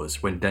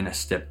applause when Dennis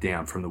stepped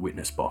down from the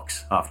witness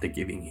box after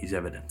giving his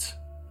evidence.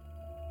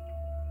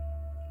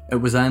 It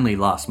was only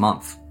last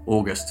month,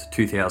 August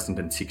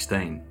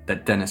 2016,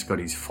 that Dennis got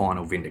his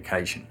final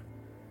vindication.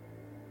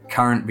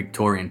 Current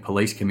Victorian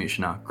Police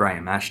Commissioner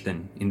Graham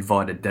Ashton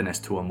invited Dennis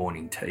to a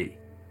morning tea.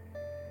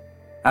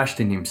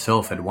 Ashton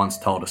himself had once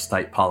told a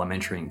state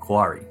parliamentary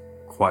inquiry,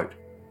 quote,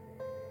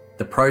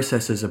 "The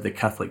processes of the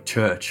Catholic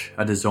Church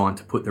are designed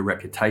to put the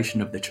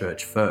reputation of the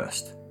Church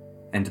first,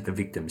 and the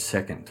victims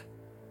second."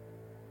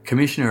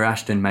 Commissioner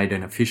Ashton made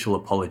an official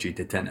apology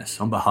to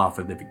Dennis on behalf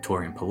of the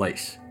Victorian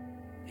Police.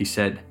 He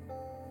said,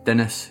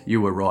 "Dennis,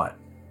 you were right,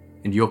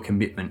 and your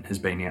commitment has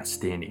been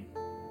outstanding."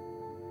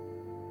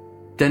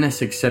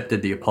 Dennis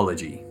accepted the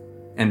apology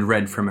and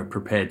read from a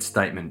prepared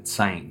statement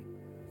saying,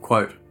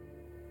 quote,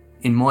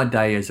 "In my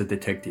day as a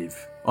detective,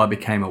 I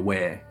became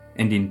aware,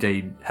 and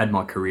indeed had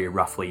my career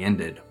roughly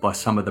ended, by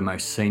some of the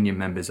most senior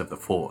members of the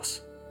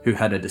force, who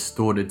had a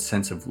distorted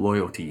sense of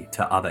loyalty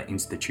to other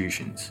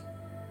institutions.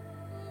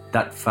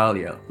 That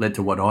failure led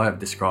to what I have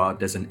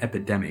described as an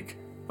epidemic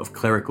of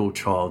clerical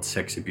child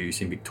sex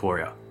abuse in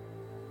Victoria.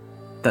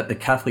 That the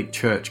Catholic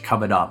Church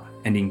covered up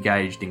and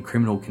engaged in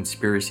criminal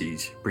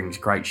conspiracies brings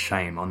great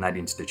shame on that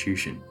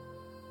institution.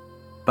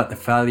 But the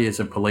failures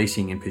of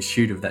policing in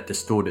pursuit of that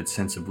distorted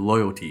sense of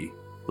loyalty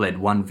led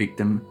one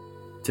victim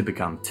to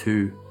become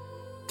 2,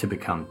 to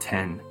become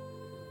 10,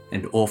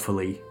 and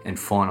awfully and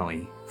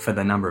finally for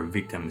the number of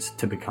victims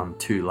to become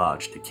too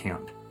large to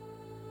count.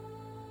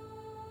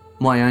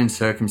 My own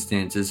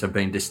circumstances have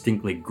been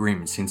distinctly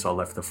grim since I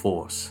left the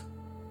force,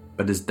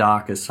 but as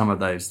dark as some of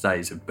those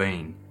days have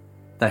been,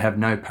 they have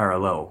no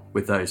parallel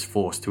with those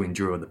forced to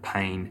endure the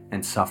pain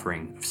and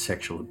suffering of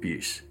sexual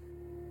abuse.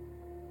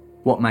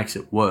 What makes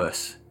it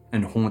worse,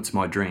 and haunts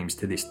my dreams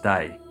to this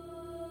day,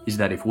 is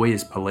that if we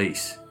as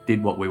police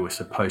did what we were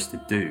supposed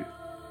to do,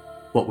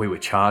 what we were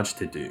charged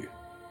to do,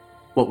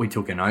 what we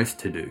took an oath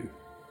to do,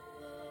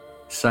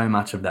 so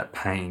much of that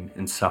pain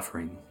and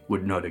suffering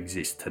would not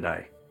exist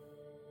today.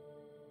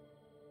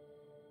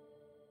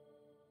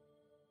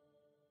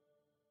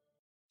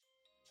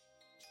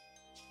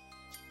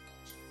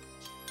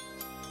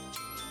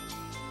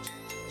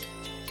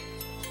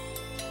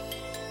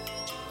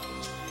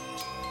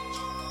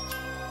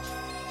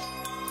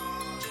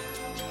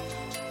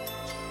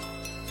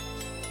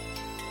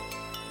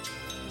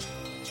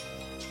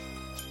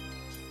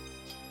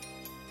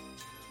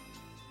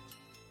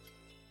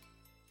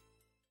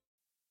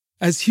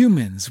 As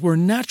humans, we're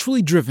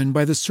naturally driven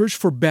by the search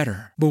for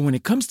better. But when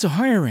it comes to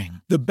hiring,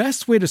 the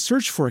best way to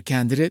search for a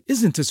candidate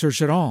isn't to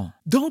search at all.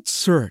 Don't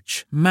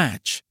search,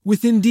 match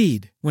with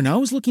Indeed. When I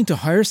was looking to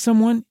hire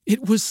someone,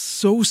 it was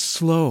so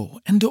slow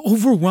and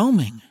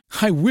overwhelming.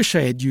 I wish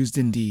I had used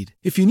Indeed.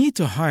 If you need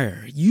to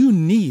hire, you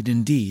need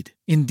Indeed.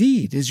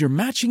 Indeed is your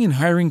matching and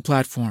hiring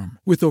platform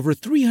with over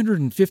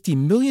 350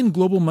 million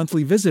global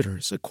monthly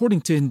visitors,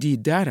 according to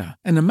Indeed data,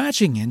 and a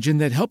matching engine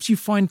that helps you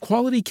find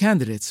quality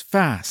candidates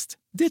fast.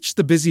 Ditch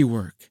the busy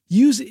work.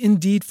 Use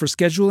Indeed for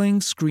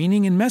scheduling,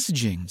 screening, and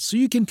messaging so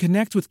you can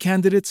connect with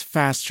candidates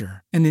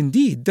faster. And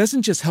Indeed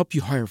doesn't just help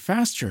you hire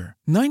faster.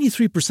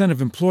 93%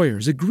 of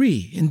employers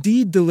agree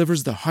Indeed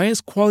delivers the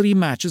highest quality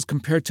matches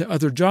compared to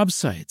other job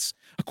sites.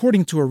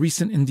 according to a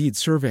recent Indeed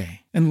survey.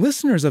 And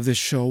listeners of this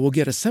show will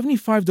get a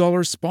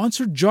 $75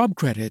 sponsored job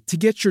credit to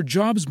get your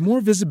jobs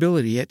more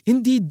visibility at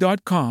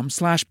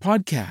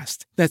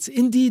Indeed.com/podcast. That's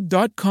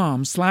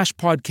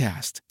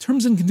Indeed.com/podcast.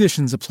 Terms and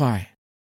conditions apply.